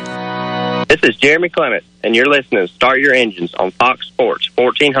SIPC. This is Jeremy Clement, and you're listening to Start Your Engines on Fox Sports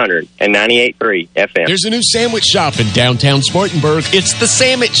 1400 and 98.3 FM. There's a new sandwich shop in downtown Spartanburg. It's the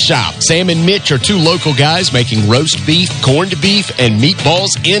Sandwich Shop. Sam and Mitch are two local guys making roast beef, corned beef, and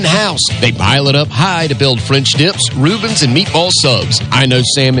meatballs in-house. They pile it up high to build French dips, Reubens, and meatball subs. I know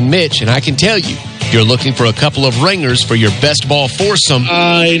Sam and Mitch, and I can tell you, you're looking for a couple of ringers for your best ball foursome.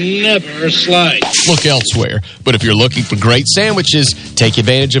 I never slide. Look elsewhere. But if you're looking for great sandwiches, take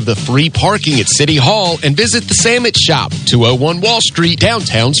advantage of the free parking at City Hall and visit the Sandwich Shop, 201 Wall Street,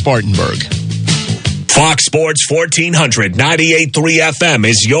 downtown Spartanburg. Fox Sports 1400, 98.3 FM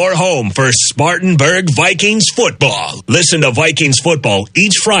is your home for Spartanburg Vikings football. Listen to Vikings football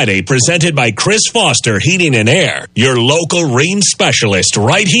each Friday, presented by Chris Foster Heating and Air, your local Rheem specialist,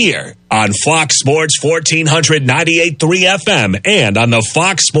 right here on Fox Sports 1400, 98.3 FM and on the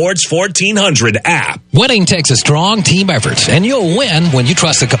Fox Sports 1400 app. Winning takes a strong team effort, and you'll win when you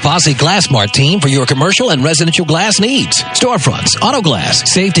trust the Kapasi Glassmart team for your commercial and residential glass needs. Storefronts, auto glass,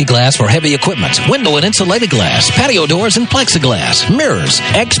 safety glass for heavy equipment, window and insulated glass, patio doors and plexiglass, mirrors,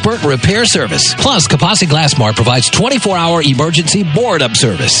 expert repair service. Plus, Kapasi Glassmart provides 24-hour emergency board-up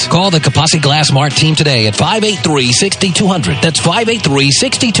service. Call the Kapasi Glassmart team today at 583-6200. That's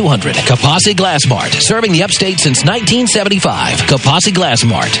 583-6200. Kapasi Glassmart, serving the upstate since 1975. Kapasi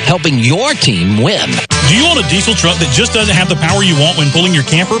Glassmart, helping your team win. Do you own a diesel truck that just doesn't have the power you want when pulling your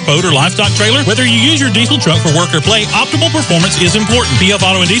camper, boat, or livestock trailer? Whether you use your diesel truck for work or play, optimal performance is important. PF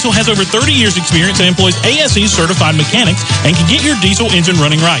Auto and Diesel has over 30 years experience and employs ASE certified mechanics and can get your diesel engine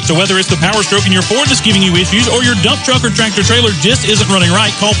running right. So whether it's the power stroke in your Ford that's giving you issues or your dump truck or tractor trailer just isn't running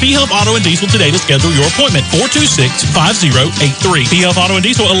right, call PF Auto and Diesel today to schedule your appointment. 426-5083. PF Auto and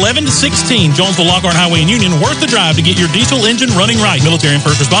Diesel, 11 to 16 Jonesville Lockhart Highway in Union. Worth the drive to get your diesel engine running right. Military and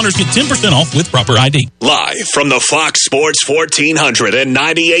first responders get 10% off with proper ID. Live from the Fox Sports 1400 and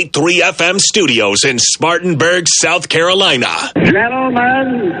 98.3 FM studios in Spartanburg, South Carolina.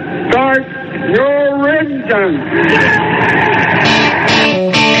 Gentlemen, start your engine.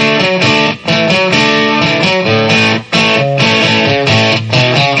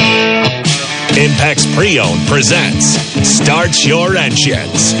 Impex Pre-Owned presents Start Your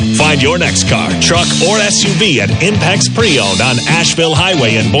Engines. Find your next car, truck, or SUV at Impex Pre-Owned on Asheville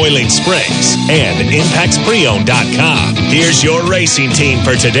Highway in Boiling Springs and ImpexPreowned.com. Here's your racing team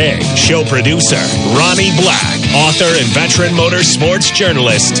for today. Show producer Ronnie Black, author and veteran motorsports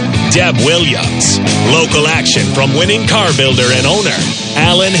journalist Deb Williams. Local action from winning car builder and owner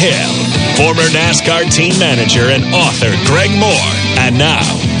Alan Hill, former NASCAR team manager and author Greg Moore. And now,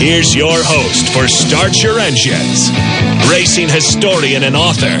 here's your host for Start Your Engines, racing historian and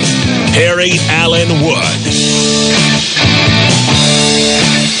author, Perry Allen Wood.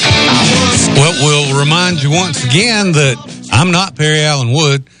 Well, we'll remind you once again that I'm not Perry Allen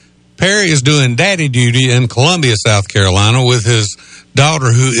Wood. Perry is doing daddy duty in Columbia, South Carolina, with his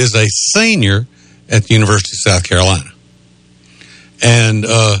daughter, who is a senior at the University of South Carolina. And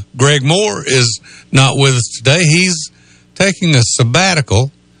Greg Moore is not with us today. He's taking a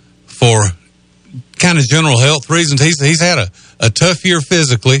sabbatical for kind of general health reasons. He's had a tough year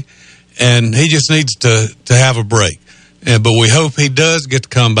physically, and he just needs to have a break. But we hope he does get to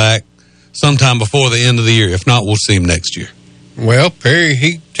come back sometime before the end of the year. If not, we'll see him next year. Well, Perry,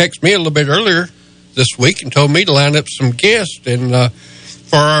 he texted me a little bit earlier this week and told me to line up some guests. And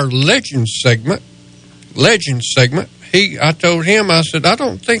for our Legends segment, I told him, I said, I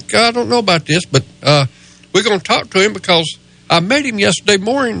don't know about this, but we're going to talk to him because I met him yesterday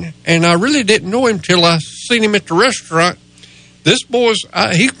morning, and I really didn't know him till I seen him at the restaurant. This boy's,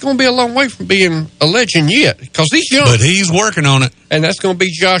 he's going to be a long way from being a legend yet, because he's young. But he's working on it. And that's going to be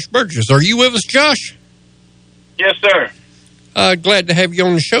Josh Burgess. Are you with us, Josh? Yes, sir. Glad to have you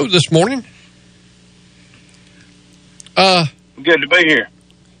on the show this morning. Good to be here.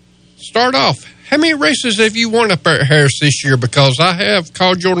 Start off. How many races have you won up there at Harris this year? Because I have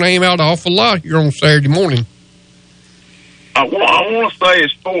called your name out an awful lot here on Saturday morning. I want to say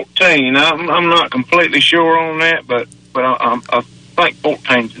it's 14. I'm not completely sure on that, but I think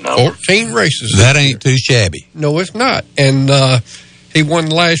 14's enough. 14 races. That ain't too shabby. No, it's not. And he won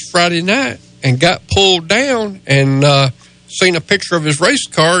last Friday night and got pulled down and seen a picture of his race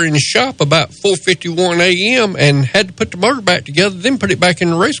car in his shop about 4:51 a.m. and had to put the motor back together, then put it back in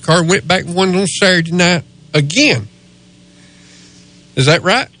the race car and went back and won on Saturday night again. Is that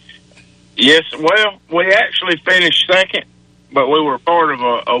right? Yes. Well, we actually finished second, but we were part of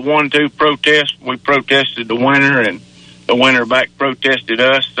a 1-2 protest. We protested the winner, and the winner back protested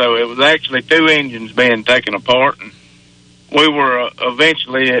us. So it was actually two engines being taken apart, and we were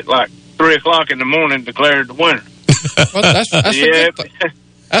eventually at like 3 o'clock in the morning declared the winner. Well, that's a good thing.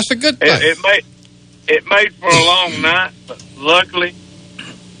 That's a good thing. It made for a long night, but luckily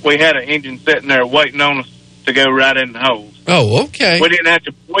we had an engine sitting there waiting on us to go right in the holes. Oh, okay. We didn't have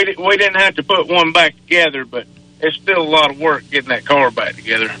to put one back together, but it's still a lot of work getting that car back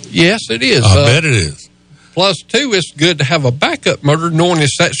together. Yes, it is. I bet it is. Plus, too, it's good to have a backup motor knowing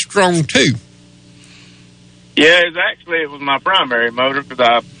it's that strong, too. Yeah, it was my primary motor because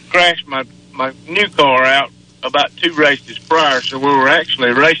I crashed my new car out about 2 races prior, so we were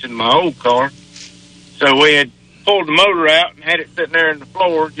actually racing my old car. So we had pulled the motor out and had it sitting there in the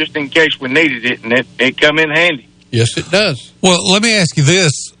floor just in case we needed it, and it come in handy. Yes, it does. Well, let me ask you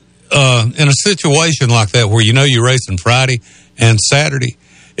this. In a situation like that where you know you're racing Friday and Saturday,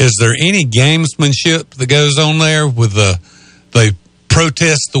 is there any gamesmanship that goes on there with they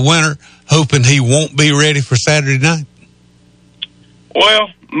protest the winner hoping he won't be ready for Saturday night? Well,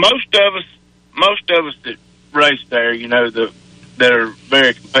 most of us that race there, that are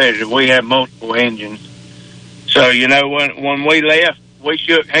very competitive, we have multiple engines. So, when we left, we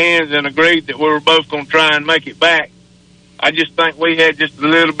shook hands and agreed that we were both going to try and make it back. I just think we had just a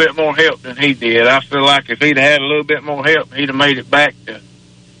little bit more help than he did. I feel like if he'd had a little bit more help, he'd have made it back to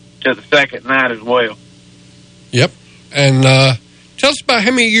the second night as well. Yep. And tell us about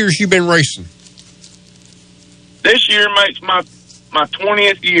how many years you've been racing. This year makes my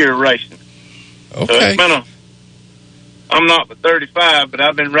 20th year racing. So it's been I'm not but 35, but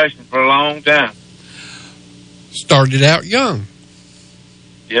I've been racing for a long time. Started out young.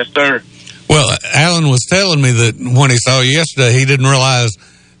 Yes, sir. Well, Alan was telling me that when he saw you yesterday, he didn't realize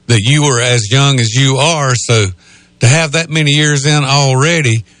that you were as young as you are. So to have that many years in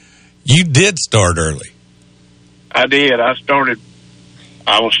already, you did start early. I did. I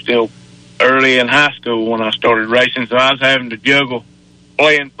was still early in high school when I started racing, so I was having to juggle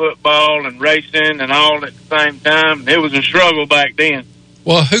playing football and racing and all at the same time. It was a struggle back then.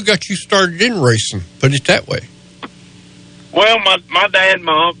 Well, who got you started in racing? Put it that way. Well, my dad,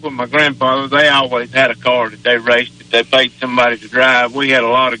 my uncle, and my grandfather, they always had a car that they raced, that they paid somebody to drive. We had a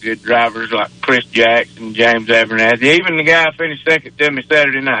lot of good drivers like Chris Jackson, James Abernathy. Even the guy who finished second to me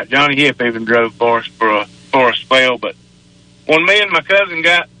Saturday night, Johnny Hip, even drove for us for a spell. But when me and my cousin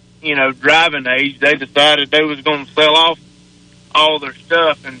got, driving age, they decided they was going to sell off all their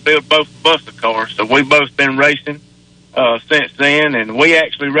stuff and build both of us a car. So we both been racing since then, and we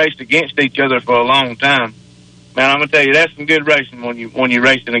actually raced against each other for a long time. Man, I'm gonna tell you, that's some good racing when you're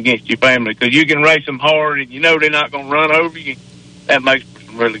racing against your family, because you can race them hard and they're not gonna run over you. That makes for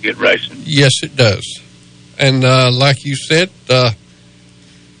some really good racing. Yes, it does. And like you said,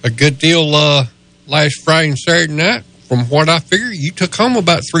 a good deal last Friday and Saturday night. From what I figure, you took home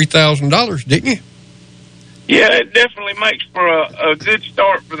about $3,000, didn't you? Yeah, it definitely makes for a good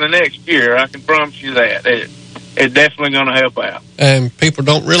start for the next year. I can promise you that. It's definitely going to help out. And people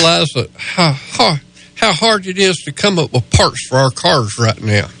don't realize that how hard it is to come up with parts for our cars right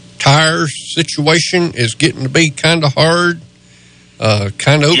now. Tires situation is getting to be kind of hard.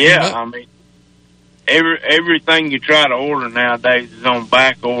 Kind of yeah, up. I mean, everything you try to order nowadays is on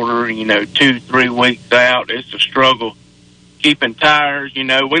back order. 2-3 weeks out. It's a struggle. Keeping tires, we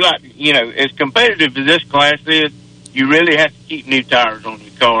like, as competitive as this class is, you really have to keep new tires on your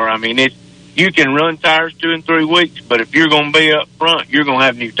car. I mean, you can run tires 2 and 3 weeks, but if you're going to be up front, you're going to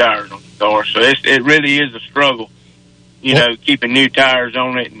have new tires on your car. So it really is a struggle, keeping new tires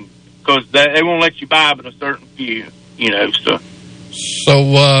on it, because they won't let you buy but a certain few,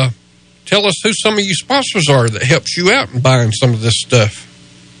 So, tell us who some of your sponsors are that helps you out in buying some of this stuff.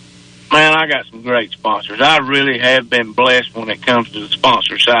 Man, I got some great sponsors. I really have been blessed when it comes to the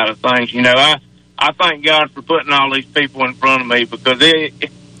sponsor side of things. I thank God for putting all these people in front of me, because it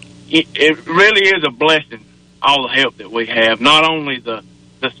really is a blessing, all the help that we have. Not only the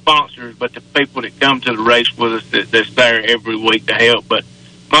sponsors, but the people that come to the race with us that's there every week to help. But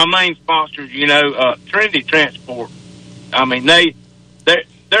my main sponsors, Trinity Transport, I mean,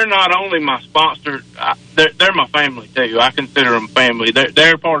 they're not only my sponsor, they're my family too. I consider them family.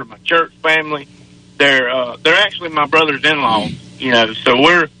 They're part of my church family. They're actually my brothers-in-law. So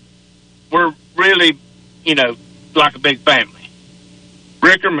we're really, like a big family.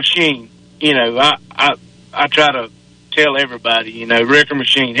 Ricker Machine, I try to tell everybody, Ricker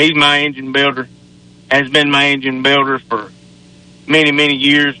Machine, he's my engine builder, has been my engine builder for many, many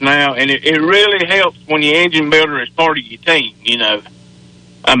years now, and it really helps when your engine builder is part of your team,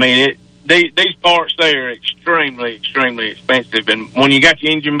 I mean, these parts, they are extremely, extremely expensive, and when you got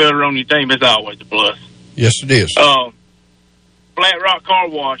your engine builder on your team, it's always a plus. Yes, it is. Flat Rock Car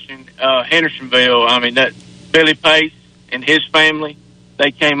Wash in Hendersonville, I mean, that Billy Pace and his family, they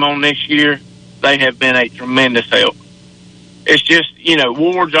came on this year. They have been a tremendous help. It's just,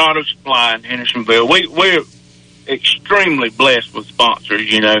 Ward's Auto Supply in Hendersonville. We're extremely blessed with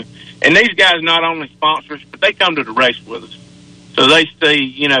sponsors, And these guys not only sponsor us, but they come to the race with us. So they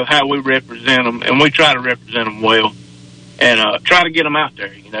see, how we represent them, and we try to represent them well, and try to get them out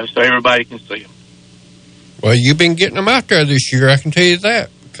there, so everybody can see them. Well, you've been getting them out there this year, I can tell you that,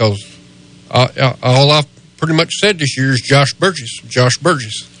 because all I've pretty much said this year is Josh Burgess.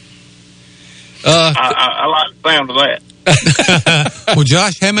 I like the sound of that. Well,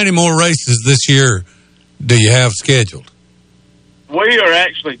 Josh, how many more races this year do you have scheduled? We are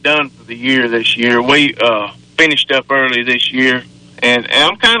actually done for the year this year. We finished up early this year, and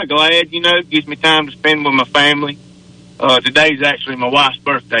I'm kind of glad, it gives me time to spend with my family. Today's actually my wife's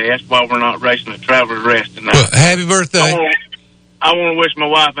birthday. That's why we're not racing at Travelers Rest tonight. Well, happy birthday. I want to wish my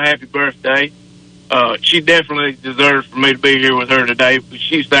wife a happy birthday. She definitely deserves for me to be here with her today, because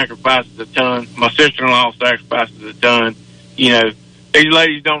she sacrifices a ton. My sister-in-law sacrifices a ton. These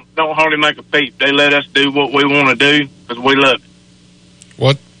ladies don't hardly make a peep. They let us do what we want to do because we love it.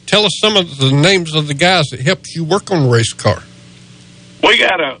 Well, tell us some of the names of the guys that helps you work on the race car. We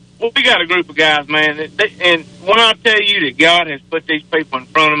got a group of guys, man. And when I tell you that God has put these people in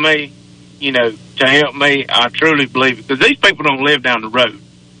front of me, to help me, I truly believe it. Because these people don't live down the road.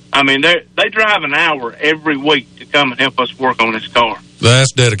 I mean, they drive an hour every week to come and help us work on this car.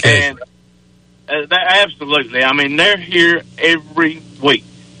 That's dedication. absolutely. I mean, they're here every week.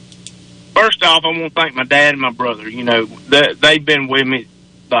 First off, I want to thank my dad and my brother. You know, they've been with me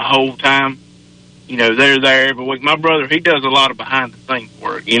the whole time. You know, they're there every week. My brother, he does a lot of behind-the-scenes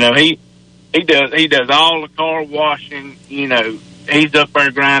work. You know, he does all the car washing. You know, he's up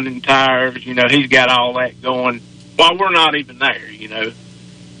there grinding tires. You know, he's got all that going while we're not even there, you know.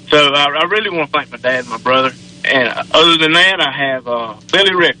 So I really want to thank my dad and my brother. And other than that, I have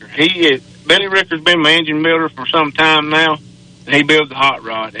Billy Ricker. Billy Ricker's been my engine builder for some time now, and he builds a hot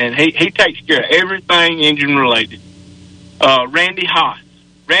rod. And he takes care of everything engine-related. Randy Haas.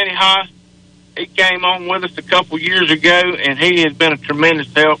 Randy Haas, he came on with us a couple years ago, and he has been a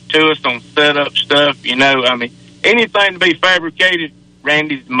tremendous help to us on setup stuff. You know, I mean, anything to be fabricated,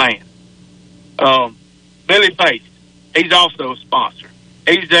 Randy's the man. Billy Pace, he's also a sponsor.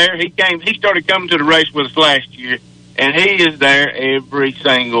 He's there. He started coming to the race with us last year, and he is there every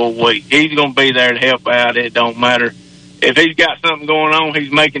single week. He's going to be there to help out. It don't matter. If he's got something going on,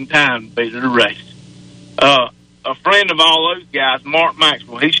 he's making time to be to the race. A friend of all those guys, Mark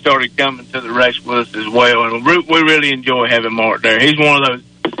Maxwell, he started coming to the race with us as well, and we really enjoy having Mark there. He's one of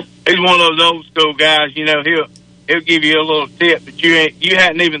those old school guys. You know, he'll give you a little tip that you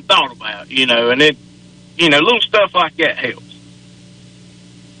hadn't even thought about. You know, and little stuff like that helps.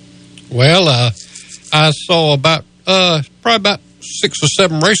 Well, I saw probably about 6 or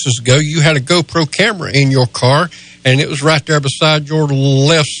 7 races ago, you had a GoPro camera in your car, and it was right there beside your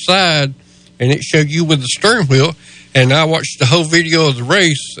left side, and it showed you with the steering wheel. And I watched the whole video of the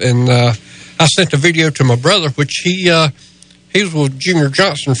race, and I sent the video to my brother, which he was with Junior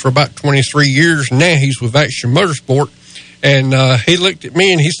Johnson for about 23 years, and now he's with Action Motorsport. And he looked at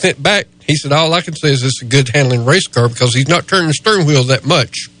me, and he sent back. He said, all I can say is it's a good handling race car because he's not turning the steering wheel that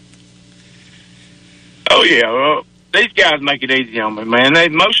much. Oh, yeah. Well, these guys make it easy on me, man.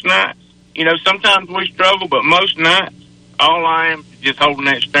 Most nights, you know, sometimes we struggle, but most nights, all I am is just holding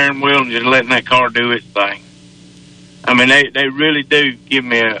that steering wheel and just letting that car do its thing. I mean, they really do give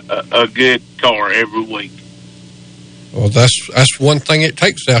me a good car every week. Well, that's one thing it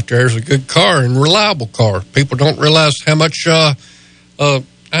takes out there is a good car and reliable car. People don't realize how much, I ain't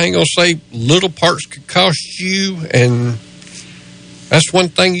going to say little parts could cost you, and that's one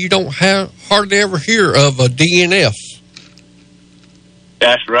thing you don't hardly ever hear of a DNF.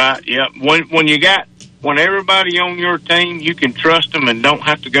 That's right, yeah. When everybody on your team, you can trust them and don't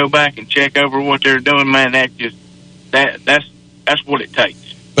have to go back and check over what they're doing, man, that's what it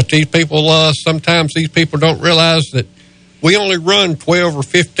takes. But these people, sometimes these people don't realize that we only run 12 or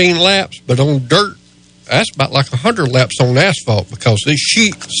 15 laps, but on dirt, that's about like 100 laps on asphalt because this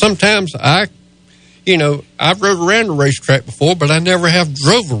sheet, sometimes I've rode around the racetrack before, but I never have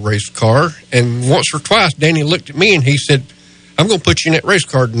drove a race car. And once or twice, Danny looked at me and he said, I'm going to put you in that race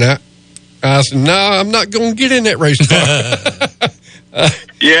car tonight. I said, no, I'm not going to get in that race car.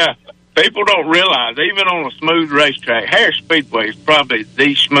 Yeah, people don't realize, even on a smooth racetrack, Harris Speedway is probably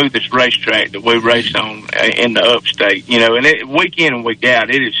the smoothest racetrack that we race on in the upstate. You know, and week in and week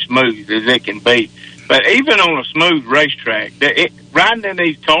out, it is smooth as it can be. But even on a smooth racetrack, riding in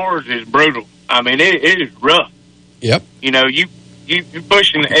these cars is brutal. I mean, it is rough. Yep. You know, you're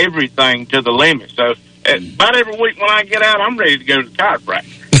pushing everything to the limit. So about every week when I get out, I'm ready to go to the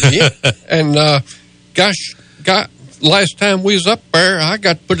chiropractor. Yeah. And, last time we was up there, I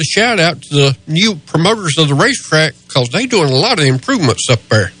got to put a shout out to the new promoters of the racetrack because they doing a lot of improvements up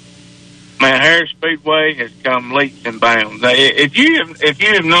there. Man, Harris Speedway has come leaps and bounds. If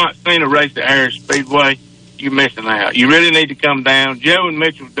you have not seen a race at Harris Speedway, you're missing out. You really need to come down. Joe and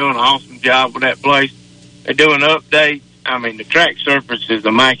Mitchell are doing an awesome job with that place. They're doing updates. I mean, the track surface is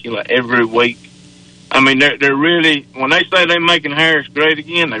immaculate every week. I mean, they're really, when they say they're making Harris great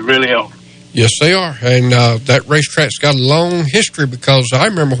again, they really are. Yes, they are. And that racetrack's got a long history because I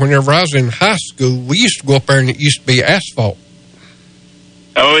remember whenever I was in high school, we used to go up there and it used to be asphalt.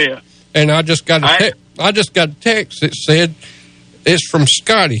 Oh, yeah. And I just got a text that said, it's from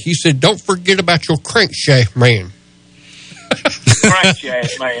Scotty. He said, don't forget about your crankshaft man.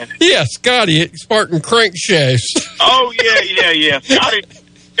 Crankshaft man. Yeah, Scotty at Spartan Crankshafts. Oh, yeah.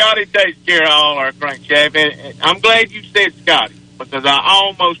 Scotty takes care of all our crankshaft. And I'm glad you said Scotty because I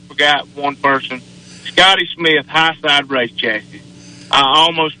almost forgot one person. Scotty Smith, High Side Race Chassis. I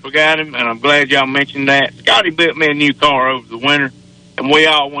almost forgot him, and I'm glad y'all mentioned that. Scotty built me a new car over the winter, and we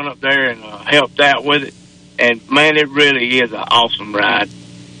all went up there and helped out with it. And, man, it really is an awesome ride.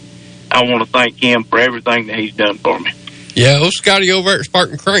 I want to thank him for everything that he's done for me. Yeah, old Scotty over at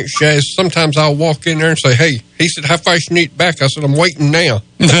Spartan Crankshafts, sometimes I'll walk in there and say, hey, he said, how fast you need back? I said, I'm waiting now.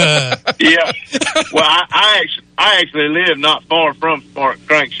 Yeah. Well, I I actually live not far from Spartan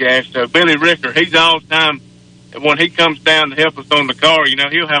Crankshaft. So Billy Ricker, he's all the time. When he comes down to help us on the car, you know,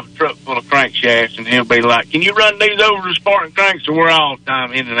 he'll have a truck full of crankshafts, and he'll be like, "Can you run these over to Spartan Cranks?" So we're all the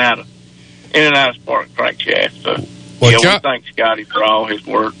time in and out of Spartan Crankshaft. So we thank Scotty for all his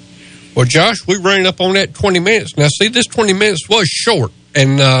work. Well, Josh, we ran up on that 20 minutes. Now, see, this 20 minutes was short,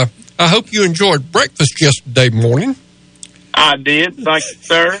 and I hope you enjoyed breakfast yesterday morning. I did. Thank you,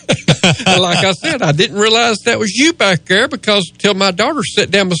 sir. Like I said, I didn't realize that was you back there until my daughter sat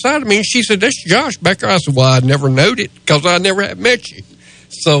down beside me and she said, "That's Josh back there." I said, "Well, I never knowed it because I never had met you."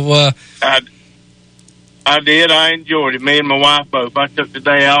 So I did. I enjoyed it. Me and my wife both. I took the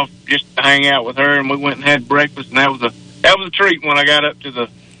day off just to hang out with her, and we went and had breakfast, and that was a treat when I got up to the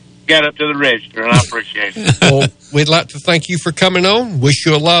register, and I appreciate it. Well, we'd like to thank you for coming on. Wish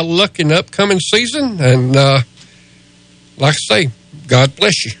you a lot of luck in the upcoming season, and like I say, God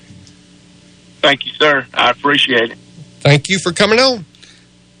bless you. Thank you, sir. I appreciate it. Thank you for coming on.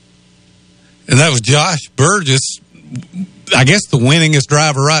 And that was Josh Burgess, I guess the winningest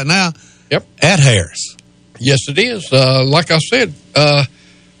driver right now. Yep. At Harris. Yes, it is. Like I said,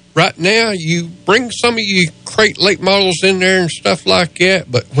 right now you bring some of your crate late models in there and stuff like that,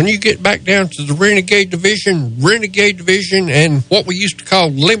 but when you get back down to the Renegade division, and what we used to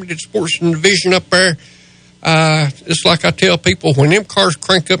call limited sports division up there, it's like I tell people, when them cars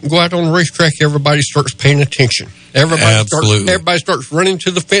crank up and go out on the racetrack, everybody starts paying attention. Everybody starts running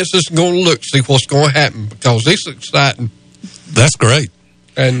to the fences and going to look, see what's going to happen, because it's exciting. That's great.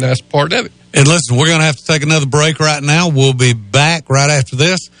 And that's part of it. And listen, we're going to have to take another break right now. We'll be back right after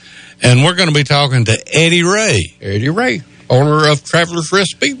this, and we're going to be talking to Eddie Ray. Eddie Ray, owner of Travelers Rest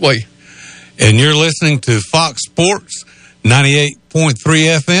Speedway. And you're listening to Fox Sports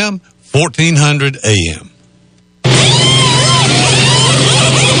 98.3 FM, 1400 AM.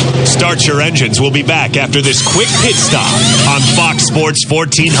 Start Your Engines will be back after this quick pit stop on Fox Sports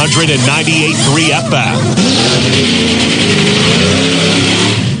 1498.3 FM.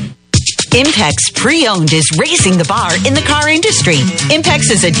 Impex Pre-Owned is raising the bar in the car industry.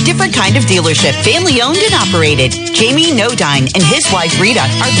 Impex is a different kind of dealership, family-owned and operated. Jamie Nodine and his wife Rita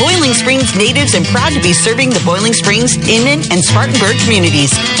are Boiling Springs natives and proud to be serving the Boiling Springs, Inman, and Spartanburg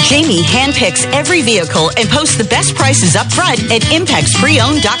communities. Jamie handpicks every vehicle and posts the best prices up front at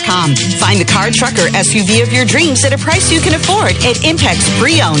ImpexPreowned.com. Find the car, truck, or SUV of your dreams at a price you can afford at Impex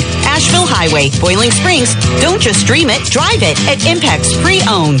Pre-Owned, Asheville Highway, Boiling Springs. Don't just dream it, drive it at Impex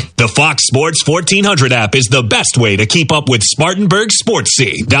Pre-Owned. The Fox Sports 1400 app is the best way to keep up with Spartanburg sports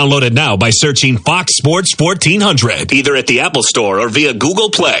scene. Download it now by searching Fox Sports 1400, either at the Apple Store or via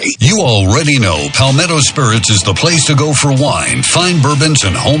Google Play. You already know Palmetto Spirits is the place to go for wine, fine bourbons,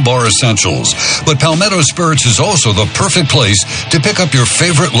 and home bar essentials. But Palmetto Spirits is also the perfect place to pick up your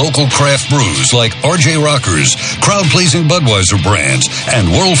favorite local craft brews like RJ Rockers, crowd-pleasing Budweiser brands,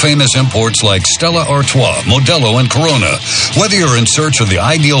 and world-famous imports like Stella Artois, Modelo, and Corona. Whether you're in search of the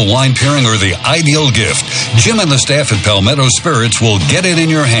ideal wine pairing or the ideal gift, Jim and the staff at Palmetto Spirits will get it in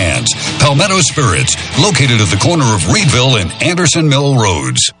your hands. Palmetto Spirits, located at the corner of Reedville and Anderson Mill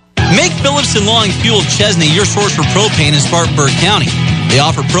Roads. Make Phillips & Long Fuel Chesney your source for propane in Spartanburg County. They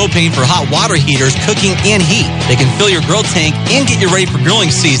offer propane for hot water heaters, cooking, and heat. They can fill your grill tank and get you ready for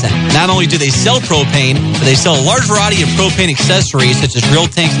grilling season. Not only do they sell propane, but they sell a large variety of propane accessories such as grill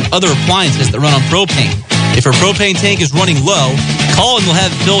tanks and other appliances that run on propane. If your propane tank is running low, call and they'll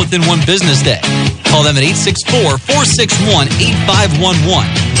have it filled within one business day. Call them at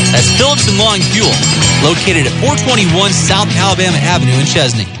 864-461-8511. That's Phillips & Long Fuel, located at 421 South Alabama Avenue in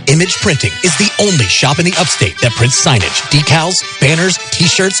Chesney. Image Printing is the only shop in the upstate that prints signage, decals, banners,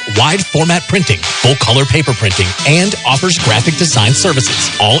 t-shirts, wide format printing, full color paper printing, and offers graphic design services,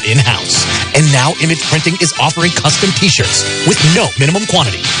 all in-house. And now Image Printing is offering custom t-shirts with no minimum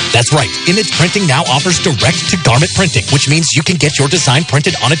quantity. That's right, Image Printing now offers direct to garment printing, which means you can get your design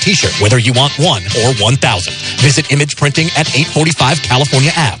printed on a t-shirt, whether you want 1 or 1,000. Visit Image Printing at 845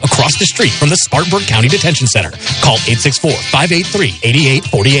 California Ave, across the street from the Spartanburg County Detention Center. Call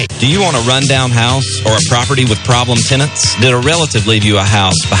 864-583-8848. Do you own a rundown house or a property with problem tenants? Did a relative leave you a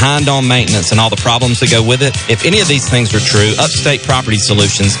house behind on maintenance and all the problems that go with it? If any of these things are true, Upstate Property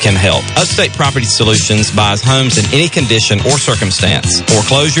Solutions can help. Upstate Property Solutions buys homes in any condition or circumstance.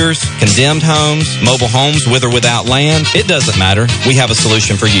 Foreclosures, condemned homes, mobile homes with or without land, it doesn't matter. We have a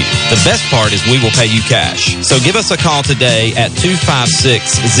solution for you. The best part is we will pay you cash. So give us a call today at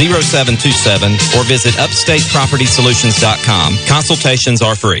 256-0727 or visit upstatepropertysolutions.com. Consultations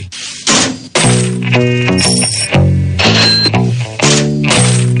are free.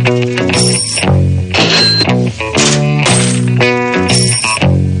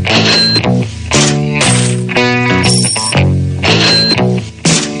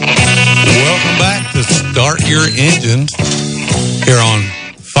 Your Engines here on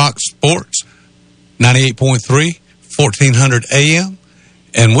Fox Sports 98.3, 1400 AM.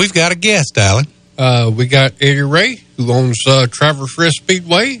 And we've got a guest, Alan. We got Eddie Ray, who owns Traverse Rest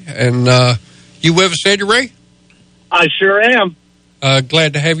Speedway. And you with us, Eddie Ray? I sure am.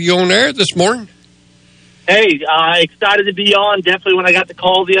 Glad to have you on air this morning. Hey, excited to be on. Definitely when I got the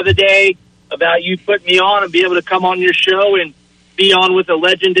call the other day about you putting me on and be able to come on your show and be on with a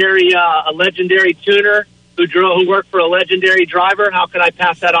legendary tuner who worked for a legendary driver. How could I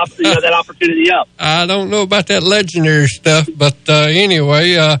pass that that opportunity up? I don't know about that legendary stuff, but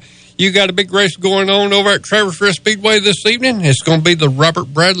anyway, you got a big race going on over at Traverse Rest Speedway this evening. It's going to be the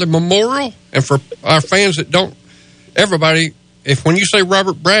Robert Bradley Memorial. And for our fans that don't, everybody, when you say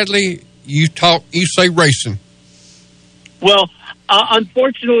Robert Bradley, you say racing. Well,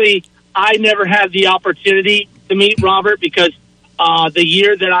 unfortunately, I never had the opportunity to meet Robert because the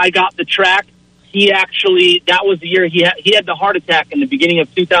year that I got the track, that was the year he had the heart attack in the beginning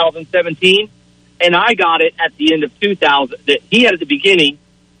of 2017, and I got it at the end of 2000. He had it at the beginning,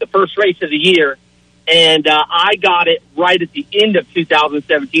 the first race of the year, and I got it right at the end of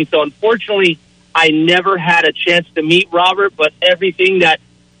 2017. So unfortunately, I never had a chance to meet Robert, but everything that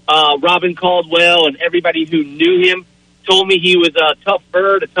Robin Caldwell and everybody who knew him told me he was a tough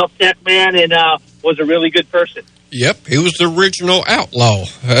bird, a tough tech man, and was a really good person. Yep, he was the original outlaw.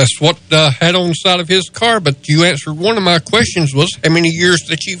 That's what had on the side of his car. But you answered one of my questions was how many years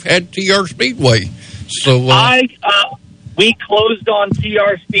that you've had TR Speedway. So we closed on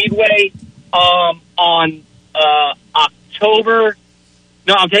TR Speedway on October.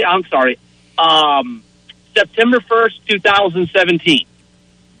 No, I'm sorry. September 1st, 2017.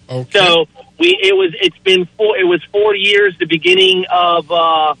 Okay. So it was 4 years. The beginning of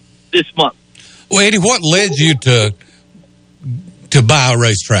this month. Well, Eddie, what led you to buy a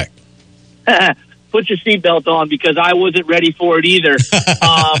racetrack? Put your seatbelt on because I wasn't ready for it either.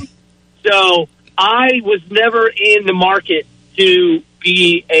 So I was never in the market to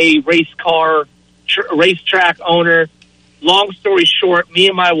be a racetrack owner. Long story short, me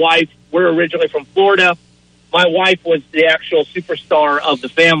and my wife were originally from Florida. My wife was the actual superstar of the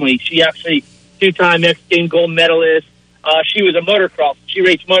family. She actually 2-time X Games gold medalist. She was a motocross. She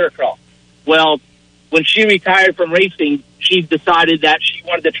raced motocross. Well, when she retired from racing, she decided that she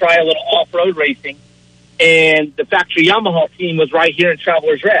wanted to try a little off-road racing, and the factory Yamaha team was right here in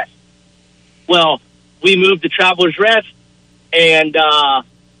Travelers Rest. Well, we moved to Travelers Rest, and I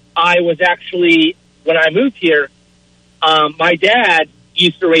was actually, when I moved here, my dad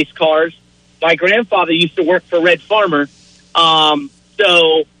used to race cars. My grandfather used to work for Red Farmer.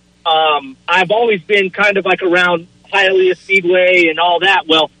 So I've always been kind of like around Hialeah Speedway and all that.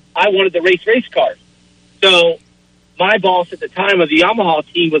 Well, I wanted to race cars. So my boss at the time of the Yamaha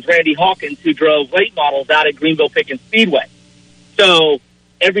team was Randy Hawkins, who drove late models out at Greenville Pickens Speedway. So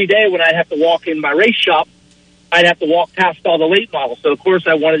every day when I'd have to walk in my race shop, I'd have to walk past all the late models. So, of course,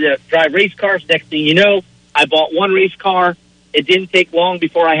 I wanted to drive race cars. Next thing you know, I bought one race car. It didn't take long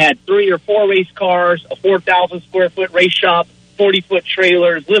before I had 3 or 4 race cars, a 4,000-square-foot race shop, 40-foot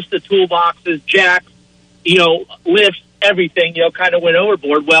trailers, lifts of toolboxes, jacks, lifts, everything, kind of went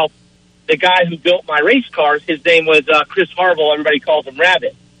overboard. Well, the guy who built my race cars, his name was Chris Harville. Everybody calls him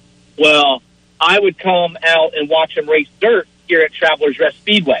Rabbit. Well, I would come out and watch him race dirt here at Travelers Rest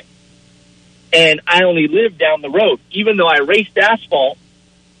Speedway. And I only lived down the road. Even though I raced asphalt,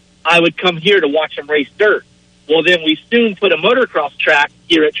 I would come here to watch him race dirt. Well, then we soon put a motocross track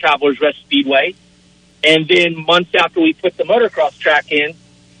here at Travelers Rest Speedway. And then months after we put the motocross track in,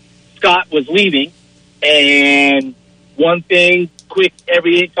 Scott was leaving. And one thing,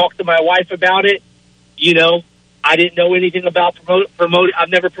 everything, talked to my wife about it. I didn't know anything about promote. I've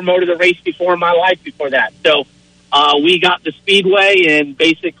never promoted a race before in my life before that. So we got the Speedway and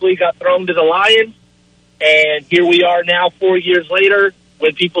basically got thrown to the Lions. And here we are now 4 years later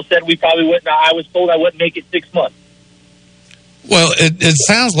when people said we probably wouldn't. I was told I wouldn't make it 6 months. Well, it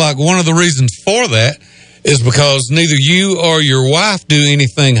sounds like one of the reasons for that is because neither you or your wife do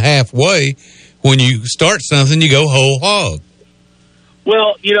anything halfway. When you start something, you go whole hog.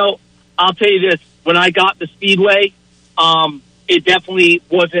 Well, I'll tell you this. When I got the Speedway, it definitely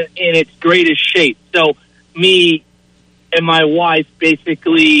wasn't in its greatest shape. So me and my wife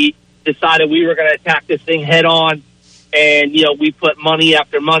basically decided we were going to attack this thing head on. And, we put money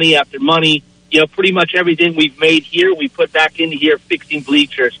after money after money. Pretty much everything we've made here, we put back into here, fixing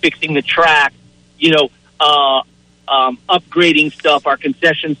bleachers, fixing the track, upgrading stuff, our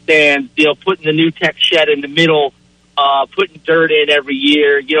concession stands, putting the new tech shed in the middle, putting dirt in every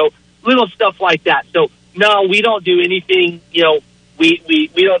year, little stuff like that. So, no, we don't do anything, we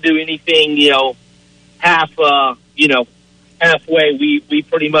don't do anything, halfway. We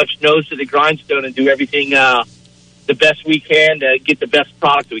pretty much nose to the grindstone and do everything the best we can to get the best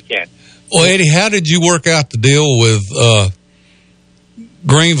product we can. Well, Eddie, how did you work out the deal with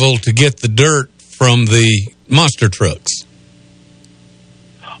Greenville to get the dirt from the monster trucks?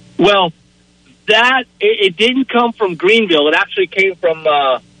 Well, it didn't come from Greenville. It actually came from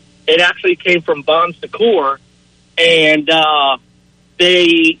Bon Secours, and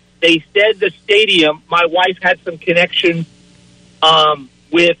they said the stadium. My wife had some connection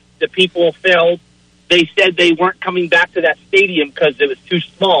with the people of Feld. They said they weren't coming back to that stadium because it was too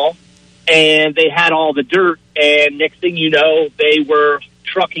small, and they had all the dirt. And next thing you know, they were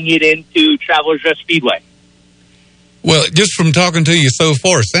trucking it into Travelers Rest Speedway. Well, just from talking to you so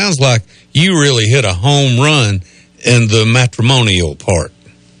far, it sounds like you really hit a home run in the matrimonial part.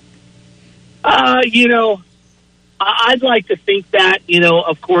 I'd like to think that,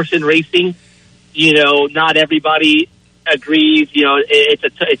 of course, in racing, not everybody agrees.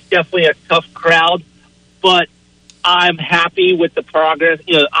 It's definitely a tough crowd, but I'm happy with the progress.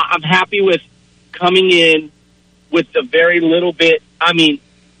 I'm happy with coming in with the very little bit. I mean,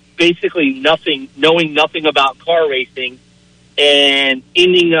 basically nothing, knowing nothing about car racing, and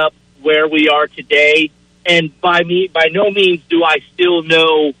ending up where we are today. And by no means do I still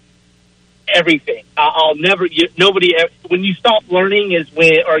know everything. I'll never. Nobody. When you stop learning is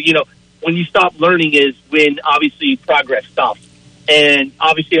when obviously progress stops. And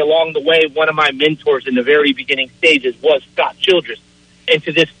obviously along the way, one of my mentors in the very beginning stages was Scott Childress. And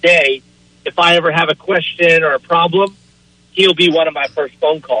to this day, if I ever have a question or a problem, he'll be one of my first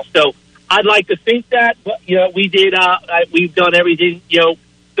phone calls. So I'd like to think that, we did. We've done everything,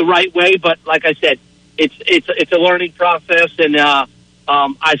 the right way. But like I said, it's a learning process, and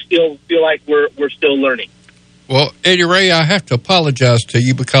I still feel like we're still learning. Well, Eddie Ray, I have to apologize to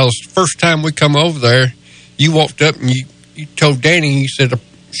you because the first time we come over there, you walked up and you told Danny, you said, I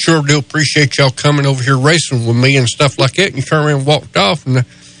sure do appreciate y'all coming over here racing with me and stuff like that. And you turned around and walked off. And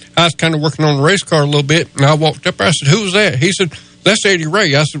I was kind of working on the race car a little bit. And I walked up there. I said, who was that? He said, that's Eddie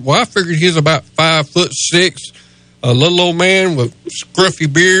Ray. I said, well, I figured he was about 5'6", a little old man with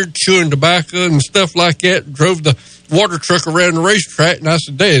scruffy beard, chewing tobacco and stuff like that. Drove the water truck around the racetrack. And I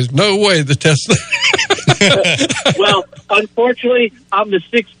said, there's no way the Tesla. Well, unfortunately, I'm the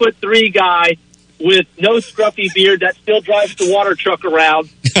 6'3" guy with no scruffy beard that still drives the water truck around.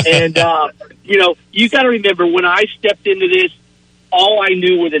 And, you got to remember, when I stepped into this, all I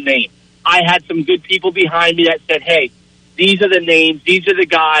knew were the names. I had some good people behind me that said, hey, these are the names, these are the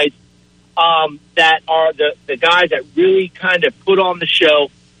guys that are the guys that really kind of put on the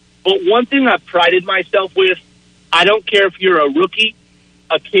show. But one thing I've prided myself with, I don't care if you're a rookie,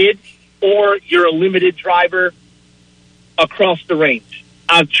 a kid, or you're a limited driver across the range.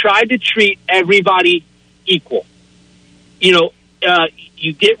 I've tried to treat everybody equal. You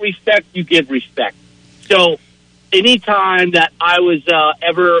get respect, you give respect. So anytime that I was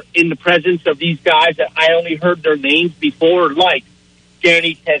ever in the presence of these guys that I only heard their names before, like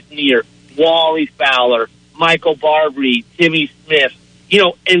Danny Tesnier, Wally Fowler, Michael Barbary, Timmy Smith,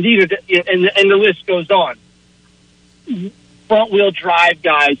 and these are and the list goes on. Front wheel drive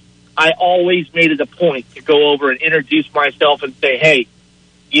guys, I always made it a point to go over and introduce myself and say, hey,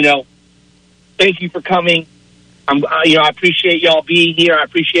 thank you for coming. I appreciate y'all being here. I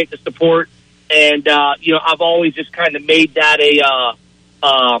appreciate the support. And, I've always just kind of made that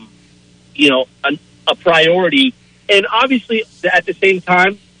a priority. And obviously, at the same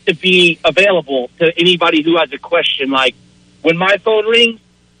time, to be available to anybody who has a question. Like, when my phone rings,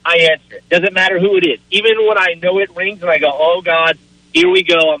 I answer it. Doesn't matter who it is. Even when I know it rings and I go, oh, God, here we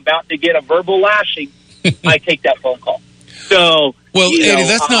go, I'm about to get a verbal lashing, I take that phone call. So, well, Eddie,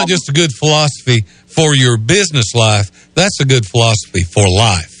 that's not just a good philosophy for your business life. That's a good philosophy for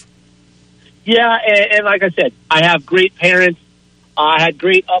life. Yeah, and like I said, I have great parents. I had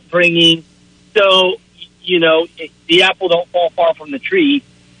great upbringing. So, the apple don't fall far from the tree.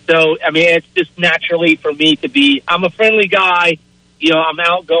 So, I mean, it's just naturally for me to be, I'm a friendly guy. I'm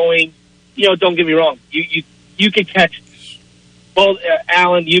outgoing. Don't get me wrong. You can catch, well,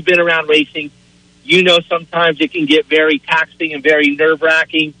 Alan, you've been around racing. Sometimes it can get very taxing and very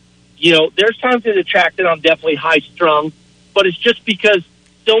nerve-wracking. There's times at the track that I'm definitely high-strung, but it's just because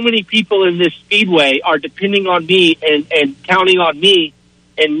so many people in this speedway are depending on me and counting on me,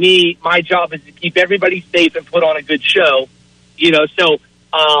 and my job is to keep everybody safe and put on a good show.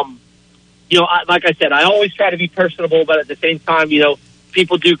 Like I said, I always try to be personable, but at the same time,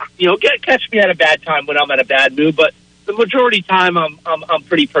 people do, catch me at a bad time when I'm at a bad mood, but the majority of the time I'm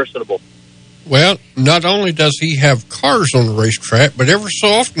pretty personable. Well, not only does he have cars on the racetrack, but every so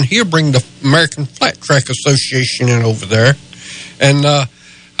often he'll bring the American Flat Track Association in over there. And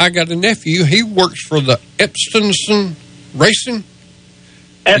I got a nephew. He works for the Epstinson Racing.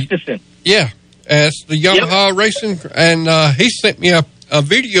 Epstinson. Yeah, it's the Yamaha Racing. And he sent me a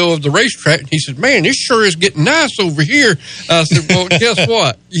video of the racetrack. And he said, man, this sure is getting nice over here. I said, well, guess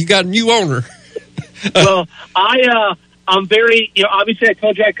what? You got a new owner. Well, I'm very, obviously I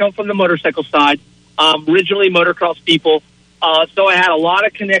told you I come from the motorcycle side. Originally motocross people. So I had a lot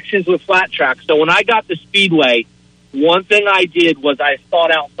of connections with flat track. So when I got the Speedway, one thing I did was I thought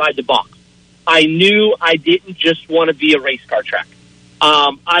outside the box. I knew I didn't just want to be a race car track.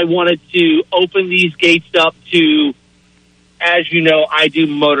 I wanted to open these gates up to, as you know, I do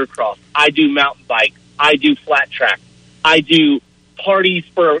motocross. I do mountain bike. I do flat track. I do parties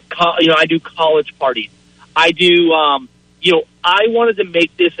for, I do college parties. I do, I wanted to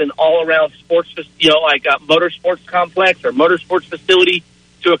make this an all-around sports, like a motorsports complex or motorsports facility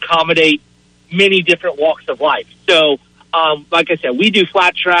to accommodate many different walks of life. So, like I said, we do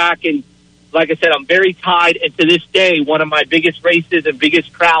flat track, and like I said, I'm very tied. And to this day, one of my biggest races and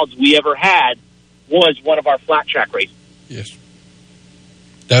biggest crowds we ever had was one of our flat track races. Yes.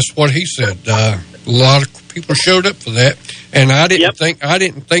 That's what he said. A lot of people showed up for that, and I didn't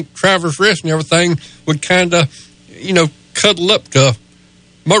think Travers Rest and everything would kind of, cuddle up to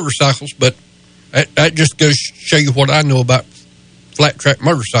motorcycles, but that just goes to show you what I know about flat track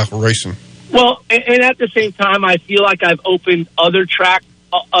motorcycle racing. Well, and at the same time, I feel like I've opened other tracks'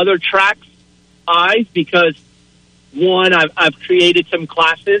 eyes because, one, I've created some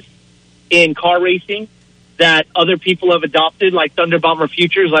classes in car racing that other people have adopted, like Thunder Bomber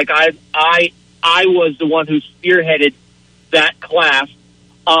Futures. Like I was the one who spearheaded that class.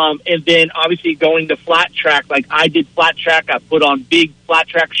 And then obviously going to flat track, like I did flat track, I put on big flat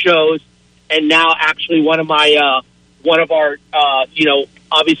track shows, and now actually one of our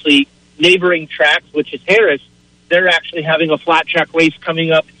obviously neighboring tracks, which is Harris, they're actually having a flat track race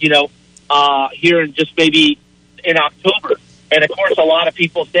coming up, here in just maybe in October. And of course, a lot of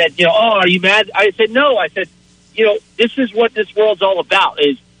people said, oh, are you mad? I said, no. I said, this is what this world's all about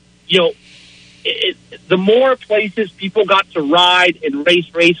is, the more places people got to ride and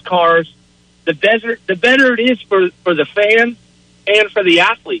race cars, the better it is for the fans and for the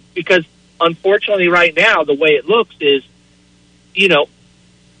athletes. Because unfortunately right now, the way it looks is,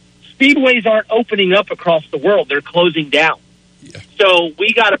 speedways aren't opening up across the world. They're closing down. Yeah. So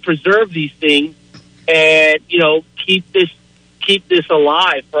we got to preserve these things and, keep this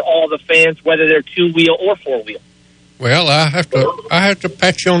alive for all the fans, whether they're 2-wheel or 4-wheel. Well, I have to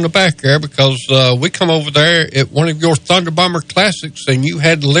pat you on the back there because we come over there at one of your Thunder Bomber Classics, and you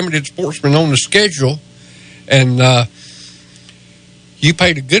had the Limited Sportsman on the schedule, and you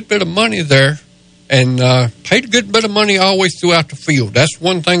paid a good bit of money there, and paid a good bit of money always throughout the field. That's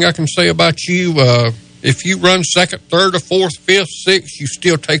one thing I can say about you. If you run second, third, or fourth, fifth, sixth, you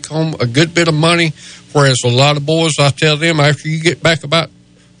still take home a good bit of money, whereas a lot of boys, I tell them, after you get back about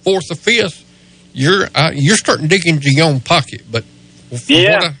fourth or fifth, you're starting to dig into your own pocket. But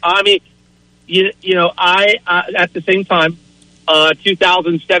yeah, I mean, I at the same time,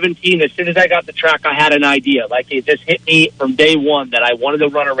 2017, as soon as I got the track, I had an idea. Like it just hit me from day one that I wanted to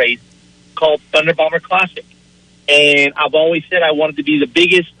run a race called Thunder Bomber Classic. And I've always said I wanted to be the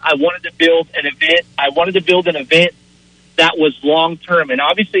biggest. I wanted to build an event. I wanted to build an event that was long term. And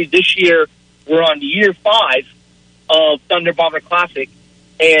obviously this year we're on year 5 of Thunder Bomber Classic,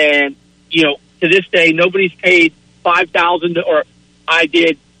 and to this day, nobody's paid $5,000, or I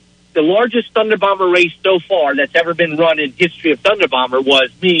did the largest Thunder Bomber race so far that's ever been run in history of Thunder Bomber was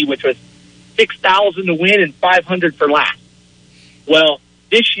me, which was $6,000 to win and $500 for last. Well,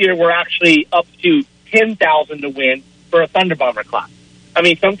 this year we're actually up to $10,000 to win for a Thunder Bomber class. I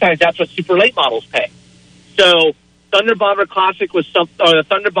mean, sometimes that's what super late models pay. So Thunder Bomber Classic was the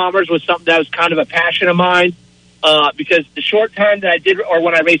Thunder Bombers was something that was kind of a passion of mine. Because the short time that I did, or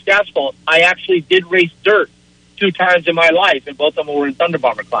when I raced asphalt, I actually did race dirt 2 times in my life, and both of them were in Thunder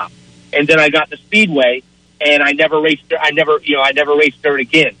Bomber class. And then I got the Speedway, and I never raced raced dirt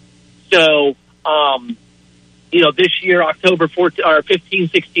again. So, this year, October 14, or 15,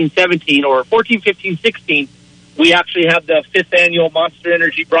 16, 17, or 14, 15, 16, we actually have the 5th annual Monster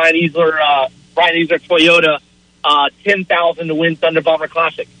Energy Brian Easler Toyota 10,000 to win Thunder Bomber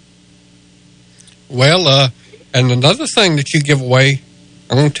Classic. Well, and another thing that you give away,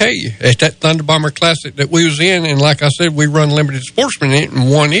 I'm going to tell you, at that Thunder Bomber Classic that we was in, and like I said, we run Limited Sportsman in it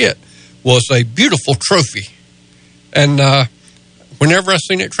and won it, was a beautiful trophy. And whenever I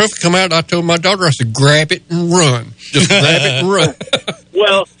seen that trophy come out, I told my daughter, I said, grab it and run. Just grab it and run.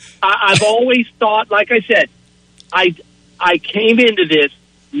 Well, I've always thought, like I said, I came into this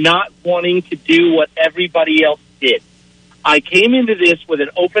not wanting to do what everybody else did. I came into this with an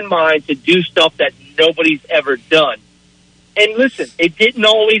open mind to do stuff that nobody's ever done. And listen, it didn't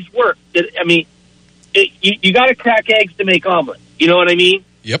always work. I mean, you got to crack eggs to make omelets. You know what I mean?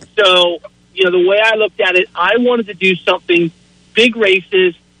 Yep. So, the way I looked at it, I wanted to do something, big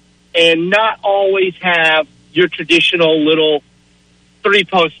races, and not always have your traditional little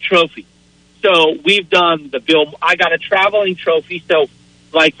 3-post trophy. So we've done I got a traveling trophy. So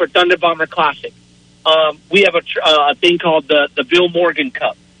like for Thunder Bomber Classic, we have a thing called the Bill Morgan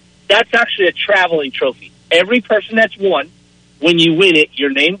Cup. That's actually a traveling trophy. Every person that's won, when you win it, your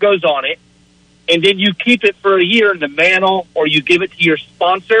name goes on it, and then you keep it for a year in the mantle, or you give it to your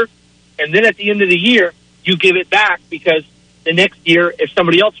sponsor, and then at the end of the year, you give it back because the next year, if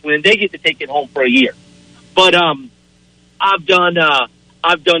somebody else wins, they get to take it home for a year. But I've done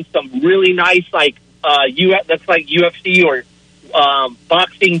some really nice that's like UFC or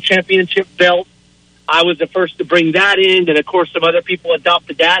boxing championship belts. I was the first to bring that in, and of course some other people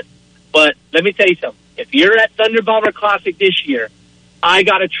adopted that. But let me tell you something. If you're at Thunder Bomber Classic this year, I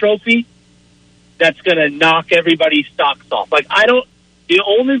got a trophy that's going to knock everybody's socks off. The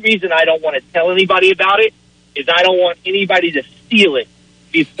only reason I don't want to tell anybody about it is I don't want anybody to steal it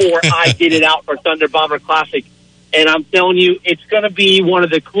before I get it out for Thunder Bomber Classic. And I'm telling you, it's going to be one of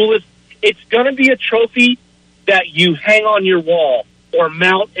the coolest. It's going to be a trophy that you hang on your wall or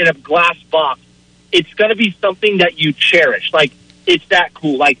mount in a glass box. It's going to be something that you cherish. It's that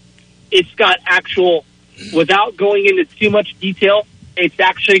cool. It's got actual, without going into too much detail, it's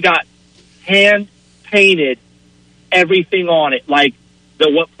actually got hand-painted everything on it.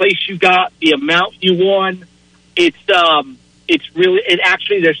 What place you got, the amount you won. It's really, and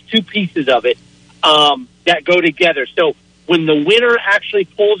actually there's 2 pieces of it that go together. So when the winner actually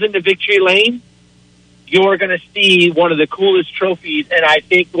pulls into victory lane, you're going to see one of the coolest trophies, and I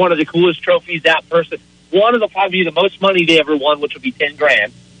think one of the coolest trophies that person, one of them probably be the most money they ever won, which will be $10,000,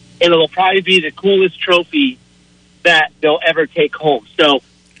 and it'll probably be the coolest trophy that they'll ever take home. So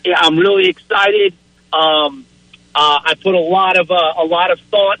yeah, I'm really excited. I put a lot of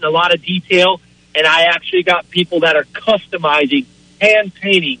thought and a lot of detail, and I actually got people that are customizing, hand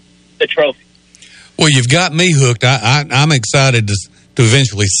painting the trophy. Well, you've got me hooked. I'm excited to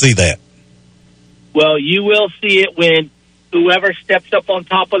eventually see that. Well, you will see it when whoever steps up on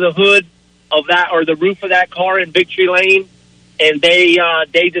top of the hood of that or the roof of that car in Victory Lane, and they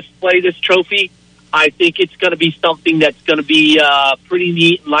display this trophy. I think it's going to be something that's going to be pretty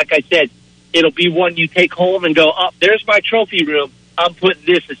neat. And like I said, it'll be one you take home and go, there's my trophy room. I'm putting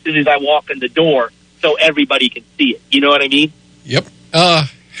this as soon as I walk in the door so everybody can see it. You know what I mean? Yep.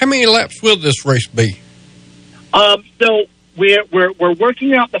 How many laps will this race be? So we're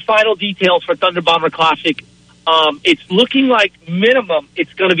working out the final details for Thunder Bomber Classic. It's looking like minimum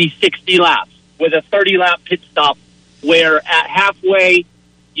it's going to be 60 laps with a 30-lap pit stop where at halfway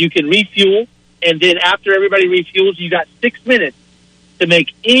you can refuel, and then after everybody refuels, you got 6 minutes to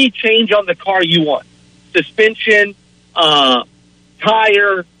make any change on the car you want. Suspension,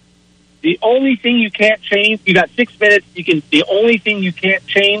 tire. The only thing you can't change, you got 6 minutes, the only thing you can't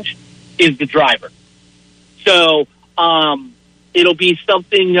change is the driver. So it'll be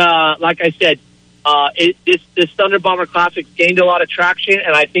something, like I said, this Thunder Bomber Classic gained a lot of traction,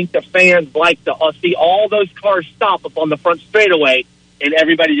 and I think the fans like to see all those cars stop up on the front straightaway and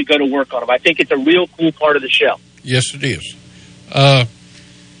everybody to go to work on them. I think it's a real cool part of the show. Yes, it is.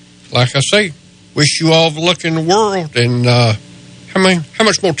 Like I say, wish you all the luck in the world. And how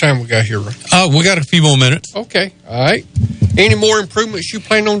much more time we got here, Ray? We got a few more minutes. Okay, all right. Any more improvements you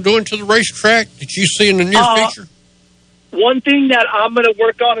plan on doing to the racetrack that you see in the near future? One thing that I'm going to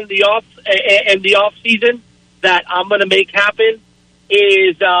work on in the off season that I'm going to make happen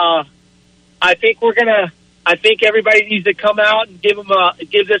is I think everybody needs to come out and give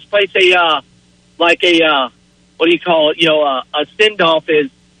this place a what do you call it? A send off. Is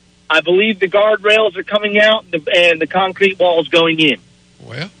I believe the guardrails are coming out and the concrete walls going in.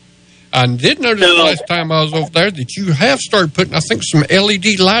 Well, I did notice the last time I was over there that you have started putting, I think, some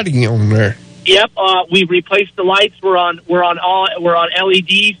LED lighting on there. Yep, we replaced the lights. We're on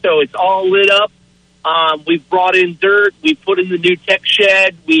LED, so it's all lit up. We've brought in dirt. We put in the new tech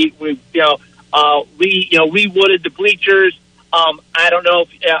shed. We re-wooded the bleachers. I don't know if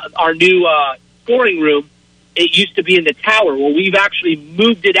our new scoring room. It used to be in the tower. Well, we've actually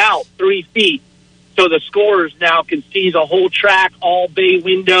moved it out 3 feet, so the scorers now can see the whole track, all bay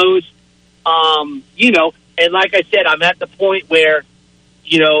windows. And like I said, I'm at the point where,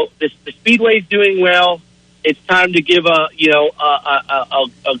 the Speedway's doing well. It's time to give a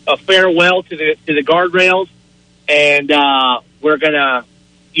farewell to the guardrails, and we're gonna,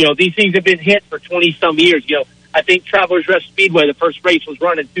 these things have been hit for 20 some years. I think Travelers Rest Speedway, the first race was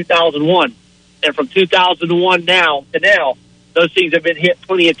run in 2001, and from 2001 now to now, those things have been hit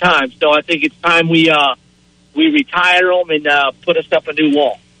plenty of times. So I think it's time we retire them and put us up a new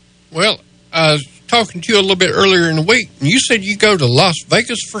wall. Well, I was talking to you a little bit earlier in the week, and you said you go to Las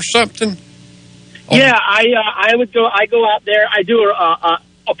Vegas for something. Yeah, I would go. I go out there. I do a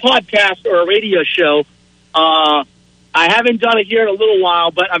podcast or a radio show. I haven't done it here in a little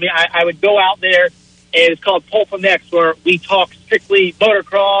while, but I would go out there, and it's called Pulp MX, where we talk strictly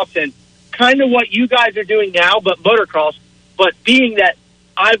motocross and kind of what you guys are doing now, but motocross. But being that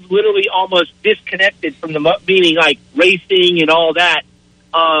I've literally almost disconnected from meaning like racing and all that,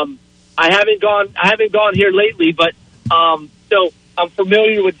 I haven't gone here lately, but so I'm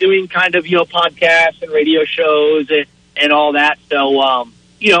familiar with doing kind of, podcasts and radio shows and all that. So,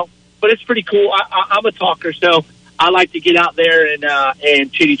 but it's pretty cool. I'm a talker, so I like to get out there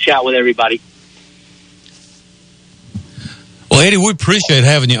and chitty chat with everybody. Well, Eddie, we appreciate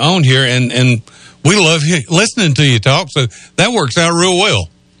having you on here, and we love listening to you talk. So that works out real well.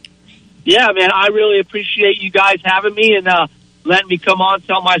 Yeah, man, I really appreciate you guys having me and letting me come on,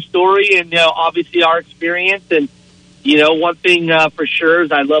 tell my story, and obviously our experience. And one thing for sure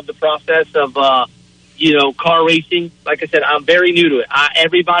is I love the process of car racing. Like I said, I'm very new to it.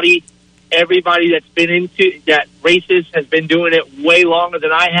 Everybody that's been into that races has been doing it way longer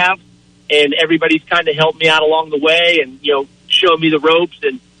than I have, and everybody's kind of helped me out along the way and showed me the ropes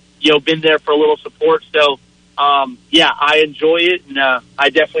and been there for a little support. So I enjoy it, and I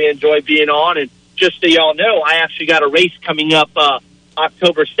definitely enjoy being on. And just so y'all know, I actually got a race coming up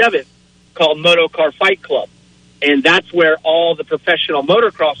October 7th called Moto Car Fight Club. And that's where all the professional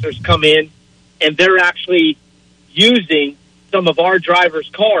motocrossers come in, and they're actually using some of our drivers'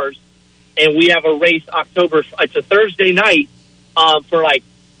 cars. And we have a race it's a Thursday night for like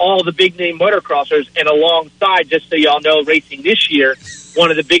all the big name motocrossers. And alongside, just so y'all know, racing this year,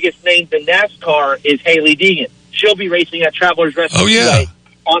 one of the biggest names in NASCAR is Haley Deegan. She'll be racing at Travelers Rest Speedway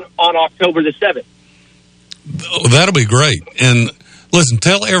on October the 7th. That'll be great. And listen,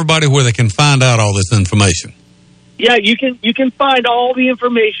 tell everybody where they can find out all this information. Yeah, you can find all the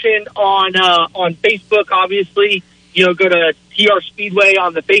information on Facebook. Obviously, go to TR Speedway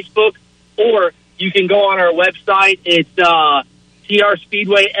on the Facebook, or you can go on our website. It's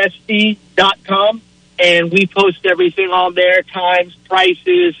trspeedwaysc.com, and we post everything on there: times,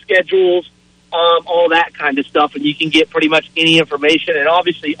 prices, schedules, all that kind of stuff. And you can get pretty much any information. And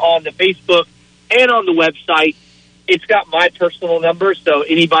obviously, on the Facebook and on the website, it's got my personal number. So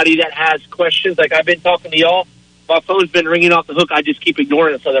anybody that has questions, like I've been talking to y'all. My phone's been ringing off the hook. I just keep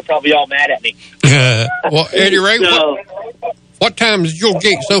ignoring it, so they're probably all mad at me. Well, Eddie Ray, what time is your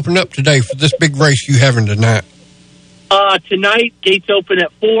gates open up today for this big race you having tonight? Tonight, gates open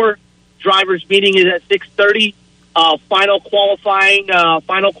at 4. Drivers' meeting is at 6:30. Final qualifying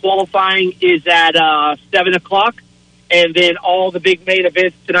is at 7 o'clock. And then all the big main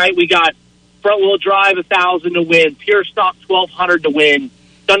events tonight, we got front-wheel drive 1,000 to win, pure stock 1,200 to win,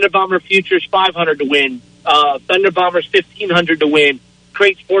 Thunder Bomber Futures 500 to win, Thunder Bombers 1,500 to win,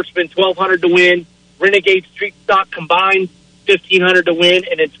 Crate Sportsman 1,200 to win, Renegade Street Stock combined 1,500 to win,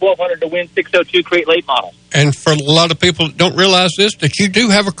 and then 1,200 to win 602 Crate Late Models. And for a lot of people that don't realize this, that you do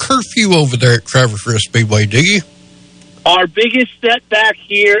have a curfew over there at Travelers Rest Speedway, do you? Our biggest setback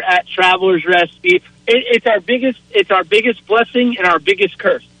here at Travelers Rest Speed, it's our biggest blessing and our biggest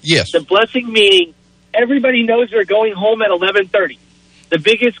curse. Yes. The blessing meaning everybody knows they're going home at 11:30. The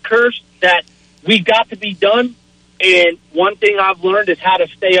biggest curse that we've got to be done, and one thing I've learned is how to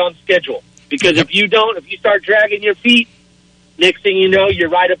stay on schedule. Because if you start dragging your feet, next thing you know, you're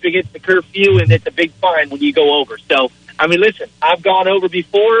right up against the curfew, and it's a big fine when you go over. So, listen, I've gone over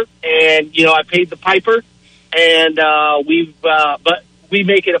before, and, I paid the piper, and but we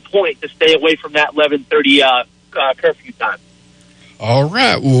make it a point to stay away from that 11:30 curfew time. All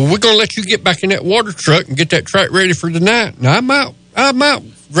right. Well, we're going to let you get back in that water truck and get that track ready for tonight. Now, I might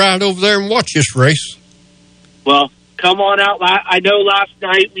ride over there and watch this race. Well, come on out. I know last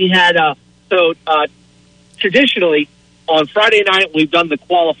night we had, traditionally, on Friday night, we've done the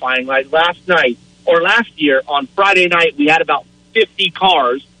qualifying. Like last year, on Friday night, we had about 50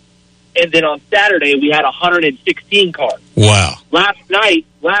 cars. And then on Saturday, we had 116 cars. Wow. Last night,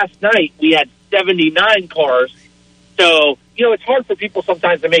 we had 79 cars. So, it's hard for people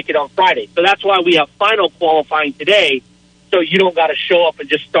sometimes to make it on Friday. So that's why we have final qualifying today. So you don't got to show up and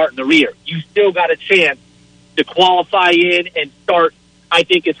just start in the rear. You still got a chance to qualify in and start, I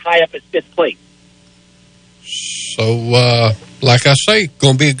think, as high up as 5th place. So, like I say,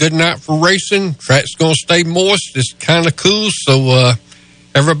 going to be a good night for racing. Track's going to stay moist. It's kind of cool. So,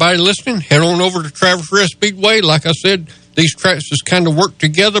 everybody listening, head on over to Traverse Rest Speedway. Like I said, these tracks just kind of work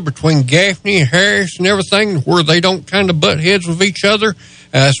together between Gaffney and Harris and everything, where they don't kind of butt heads with each other.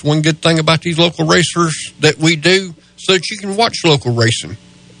 That's one good thing about these local racers that we do, so that you can watch local racing.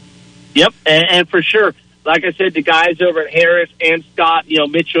 Yep, and for sure, like I said, the guys over at Harris and Scott,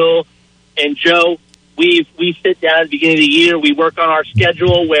 Mitchell and Joe, we sit down at the beginning of the year. We work on our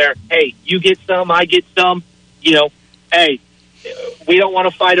schedule where, hey, you get some, I get some. Hey, we don't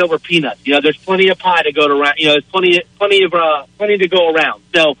want to fight over peanuts. There's plenty of pie to go around. There's plenty to go around.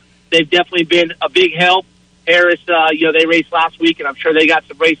 So they've definitely been a big help. Harris, they raced last week, and I'm sure they got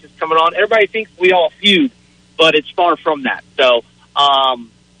some races coming on. Everybody thinks we all feud, but it's far from that. So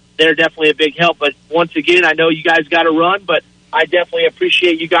they're definitely a big help. But once again, I know you guys got to run, but I definitely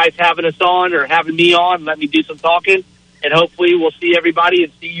appreciate you guys having us on or having me on. Let me do some talking, and hopefully we'll see everybody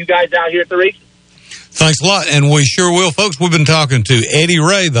and see you guys out here at the races. Thanks a lot, and we sure will, folks. We've been talking to Eddie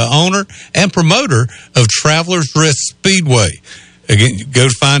Ray, the owner and promoter of Travelers Rest Speedway. Again, go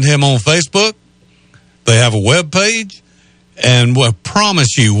find him on Facebook. They have a web page, and I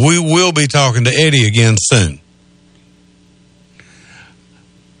promise you, we will be talking to Eddie again soon.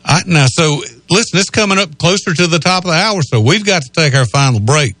 Now, so listen, it's coming up closer to the top of the hour, so we've got to take our final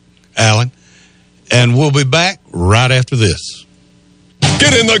break, Alan, and we'll be back right after this.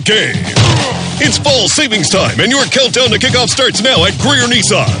 Get in the game. It's fall savings time, and your countdown to kickoff starts now at Greer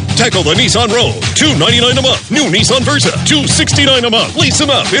Nissan. Tackle the Nissan Rogue, $299 a month. New Nissan Versa, $269 a month. Lease them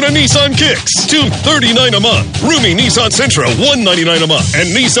up in a Nissan Kicks, $239 a month. Roomy Nissan Sentra, $199 a month.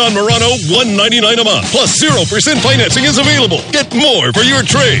 And Nissan Murano, $199 a month. Plus 0% financing is available. Get more for your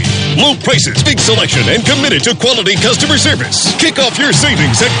trade. Low prices, big selection, and committed to quality customer service. Kick off your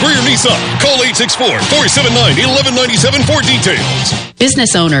savings at Greer Nissan. Call 864-479-1197 for details.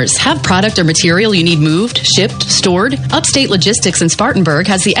 Business owners, have product or material you need moved, shipped, stored? Upstate Logistics in Spartanburg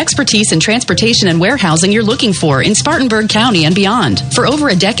has the expertise in transportation and warehousing you're looking for in Spartanburg County and beyond. For over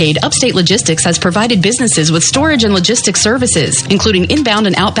a decade, Upstate Logistics has provided businesses with storage and logistics services, including inbound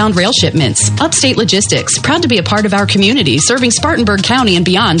and outbound rail shipments. Upstate Logistics, proud to be a part of our community, serving Spartanburg County and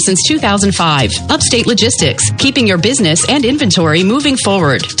beyond since 2005. Upstate Logistics, keeping your business and inventory moving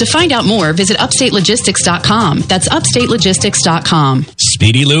forward. To find out more, visit upstatelogistics.com. That's upstatelogistics.com.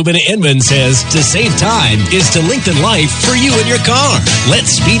 Speedy Lube in Inman says to save time is to lengthen life for you and your car. Let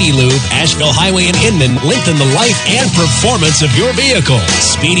Speedy Lube, Asheville Highway in Inman, lengthen the life and performance of your vehicle.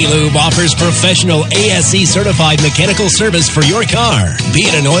 Speedy Lube offers professional ASE certified mechanical service for your car. Be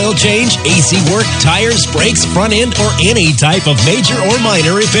it an oil change, AC work, tires, brakes, front end, or any type of major or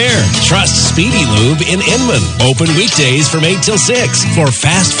minor repair. Trust Speedy Lube in Inman. Open weekdays from 8 till 6. For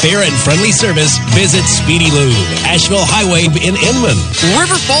fast, fair, and friendly service, visit Speedy Lube, Asheville Highway in Inman.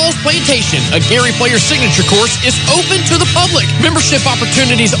 River Falls Plantation, a Gary Player signature course, is open to the public. Membership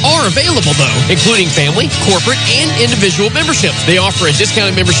opportunities are available, though, including family, corporate, and individual memberships. They offer a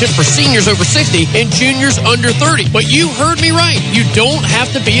discounted membership for seniors over 60 and juniors under 30. But you heard me right. You don't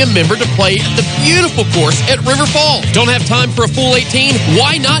have to be a member to play at the beautiful course at River Falls. Don't have time for a full 18?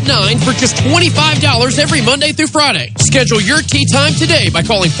 Why not 9 for just $25 every Monday through Friday? Schedule your tee time today by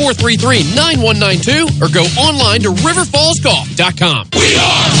calling 433-9192 or go online to riverfallsgolf.com. We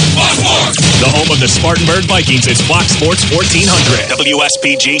are Fox Sports. The home of the Spartanburg Vikings is Fox Sports 1400.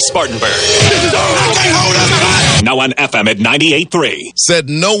 WSPG Spartanburg. Now on FM at 98.3. Said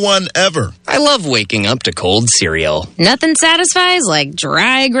no one ever. I love waking up to cold cereal. Nothing satisfies like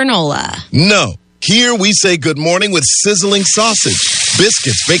dry granola. No. Here we say good morning with sizzling sausage,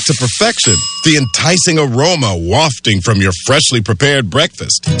 biscuits baked to perfection, the enticing aroma wafting from your freshly prepared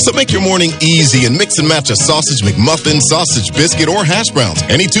breakfast. So make your morning easy and mix and match a sausage McMuffin, sausage biscuit, or hash browns.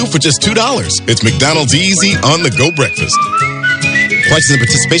 Any two for just $2. It's McDonald's Easy on-the-go breakfast. Prices and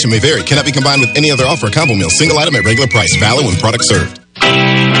participation may vary. Cannot be combined with any other offer or combo meal. Single item at regular price. Valid when product served.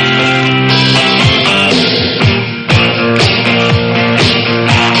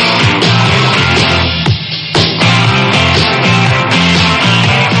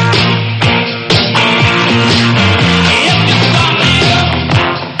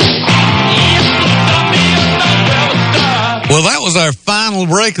 Well, that was our final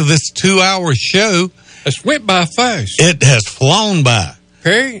break of this 2-hour show. It's went by fast. It has flown by.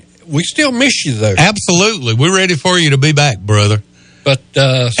 Perry, we still miss you, though. Absolutely. We're ready for you to be back, brother. But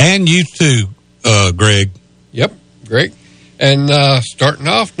and you too, Greg. Yep, Greg. And starting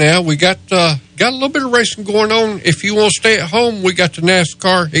off now, we got a little bit of racing going on. If you want to stay at home, we got the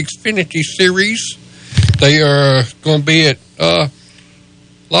NASCAR Xfinity Series. They are going to be at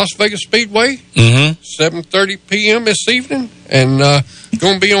Las Vegas Speedway, Mm-hmm. 7:30 p.m. this evening, and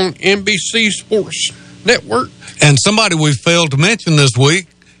going to be on NBC Sports Network. And somebody we failed to mention this week,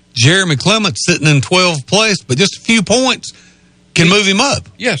 Jeremy Clement, sitting in 12th place, but just a few points can move him up.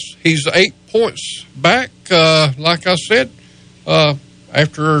 Yes, he's 8 points back. Like I said,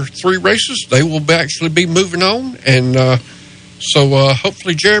 after 3 races, they will actually be moving on. And so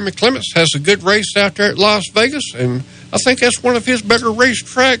hopefully Jeremy Clements has a good race out there at Las Vegas. And I think that's one of his better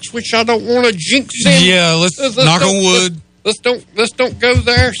racetracks, which I don't want to jinx him. Yeah, let's knock on wood. Let's don't go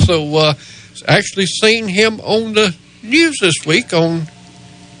there. So actually seen him on the news this week on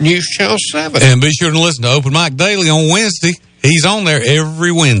News Channel 7. And be sure to listen to Open Mic Daily on Wednesday. He's on there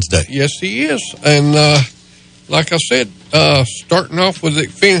every Wednesday. Yes, he is. And like I said, starting off with the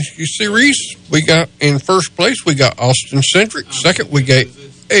Xfinity Series, we got in first place, we got Austin Cindric. Second, we got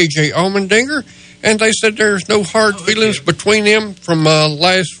A.J. Allmendinger. And they said there's no hard feelings between them from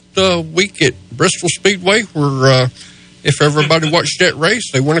last week at Bristol Speedway, where if everybody watched that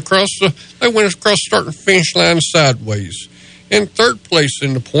race, they went across the starting finish line sideways. In third place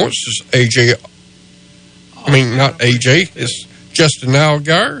in the points is not AJ, it's Justin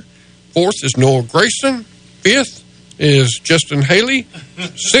Allgaier. Fourth is Noah Gragson. Fifth is Justin Haley.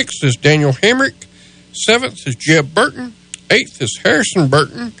 Sixth is Daniel Hemrick. Seventh is Jeb Burton. Eighth is Harrison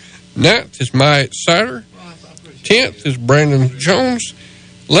Burton. Ninth is Myatt Sider. 10th is Brandon Jones.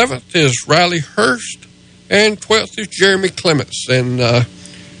 11th is Riley Hurst. And 12th is Jeremy Clements. And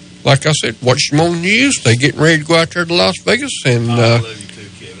like I said, watch them on the news. They're getting ready to go out there to Las Vegas. And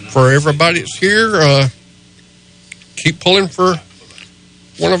for everybody that's here, keep pulling for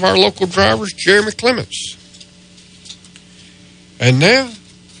one of our local drivers, Jeremy Clements. And now,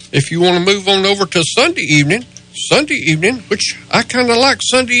 if you want to move on over to Sunday evening, which I kind of like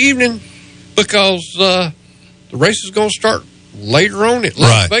Sunday evening because the race is going to start later on at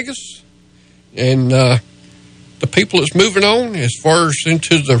Las Vegas. And the people that's moving on as far as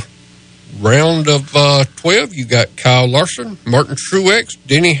into the round of 12, you got Kyle Larson, Martin Truex,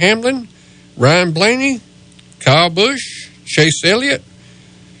 Denny Hamlin, Ryan Blaney, Kyle Busch, Chase Elliott,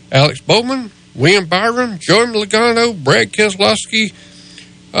 Alex Bowman, William Byron, Joey Logano, Brad Keselowski,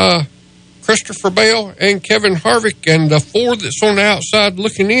 Christopher Bell, and Kevin Harvick. And the 4 that's on the outside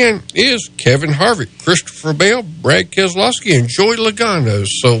looking in is Kevin Harvick, Christopher Bell, Brad Keselowski, and Joey Logano.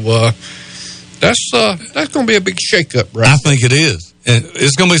 So that's going to be a big shakeup, right? I think it is. And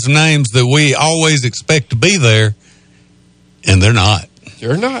it's going to be some names that we always expect to be there, and they're not.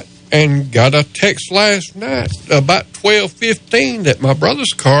 They're not. And got a text last night about 12:15 that my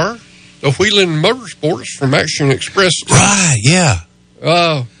brother's car, the Wheeling Motorsports from Action Express. Right, yeah.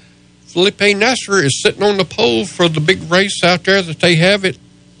 Felipe Nasser is sitting on the pole for the big race out there that they have at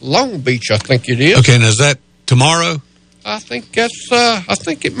Long Beach, I think it is. Okay, and is that tomorrow? I think that's, I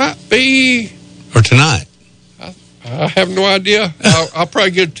think it might be. Or tonight? I have no idea. I'll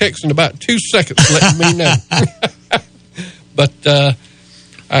probably get a text in about 2 seconds letting me know. But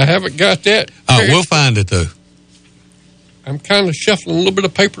I haven't got that. Oh, we'll find it, though. I'm kind of shuffling a little bit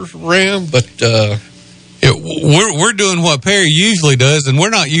of papers around, but we're doing what Perry usually does, and we're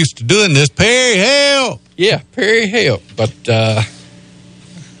not used to doing this. Perry, help! Yeah, Perry, help. But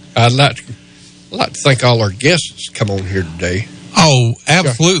I'd like to thank all our guests that come on here today. Oh,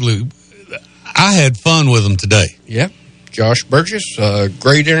 absolutely. I had fun with them today. Yeah. Josh Burgess,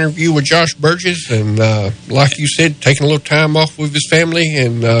 great interview with Josh Burgess, and like you said, taking a little time off with his family,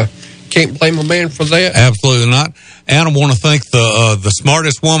 and can't blame a man for that. Absolutely not. And I want to thank the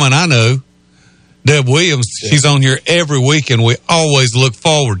smartest woman I know, Deb Williams. Yeah. She's on here every week, and we always look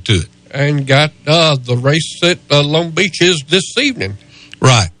forward to it. And got the race at Long Beach is this evening.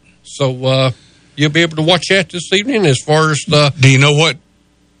 Right. So you'll be able to watch that this evening as far as the... Do you know what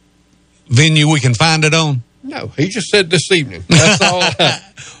venue we can find it on? No, he just said this evening. That's all.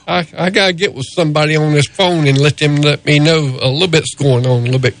 I got to get with somebody on this phone and let me know a little bit's going on a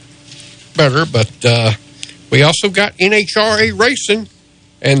little bit better. But we also got NHRA Racing,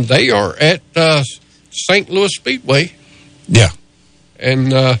 and they are at St. Louis Speedway. Yeah.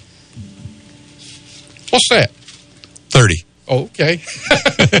 And what's that? 30. Okay.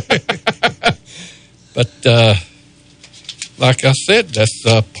 But like I said, that's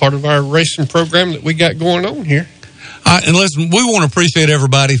part of our racing program that we got going on here. And listen, we want to appreciate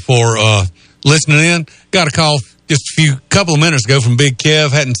everybody for listening in. Got a call just a couple of minutes ago from Big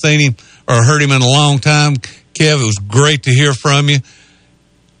Kev. Hadn't seen him or heard him in a long time. Kev, it was great to hear from you.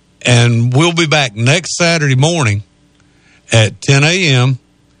 And we'll be back next Saturday morning at 10 a.m.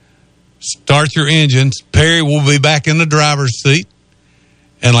 Start your engines. Perry will be back in the driver's seat.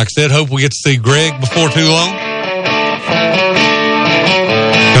 And like I said, hope we get to see Greg before too long.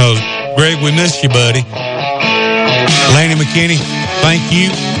 Greg, we missed you, buddy. Lanny McKinney, thank you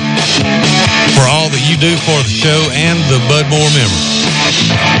for all that you do for the show and the Budmore members.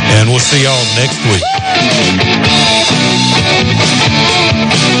 And we'll see y'all next week.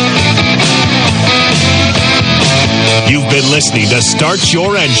 You've been listening to Start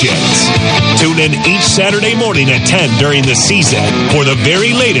Your Engines. Tune in each Saturday morning at 10 during the season for the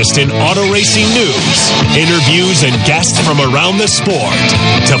very latest in auto racing news, interviews, and guests from around the sport.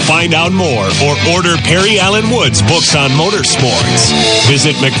 To find out more or order Perry Allen Wood's books on motorsports,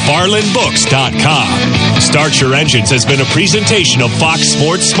 visit McFarlandBooks.com. Start Your Engines has been a presentation of Fox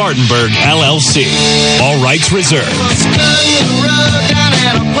Sports Spartanburg, LLC. All rights reserved.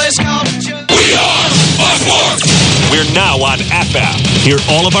 We are Fox Sports. We're now on FM. Hear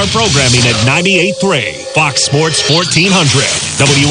all of our programming at 98.3 Fox Sports 1400.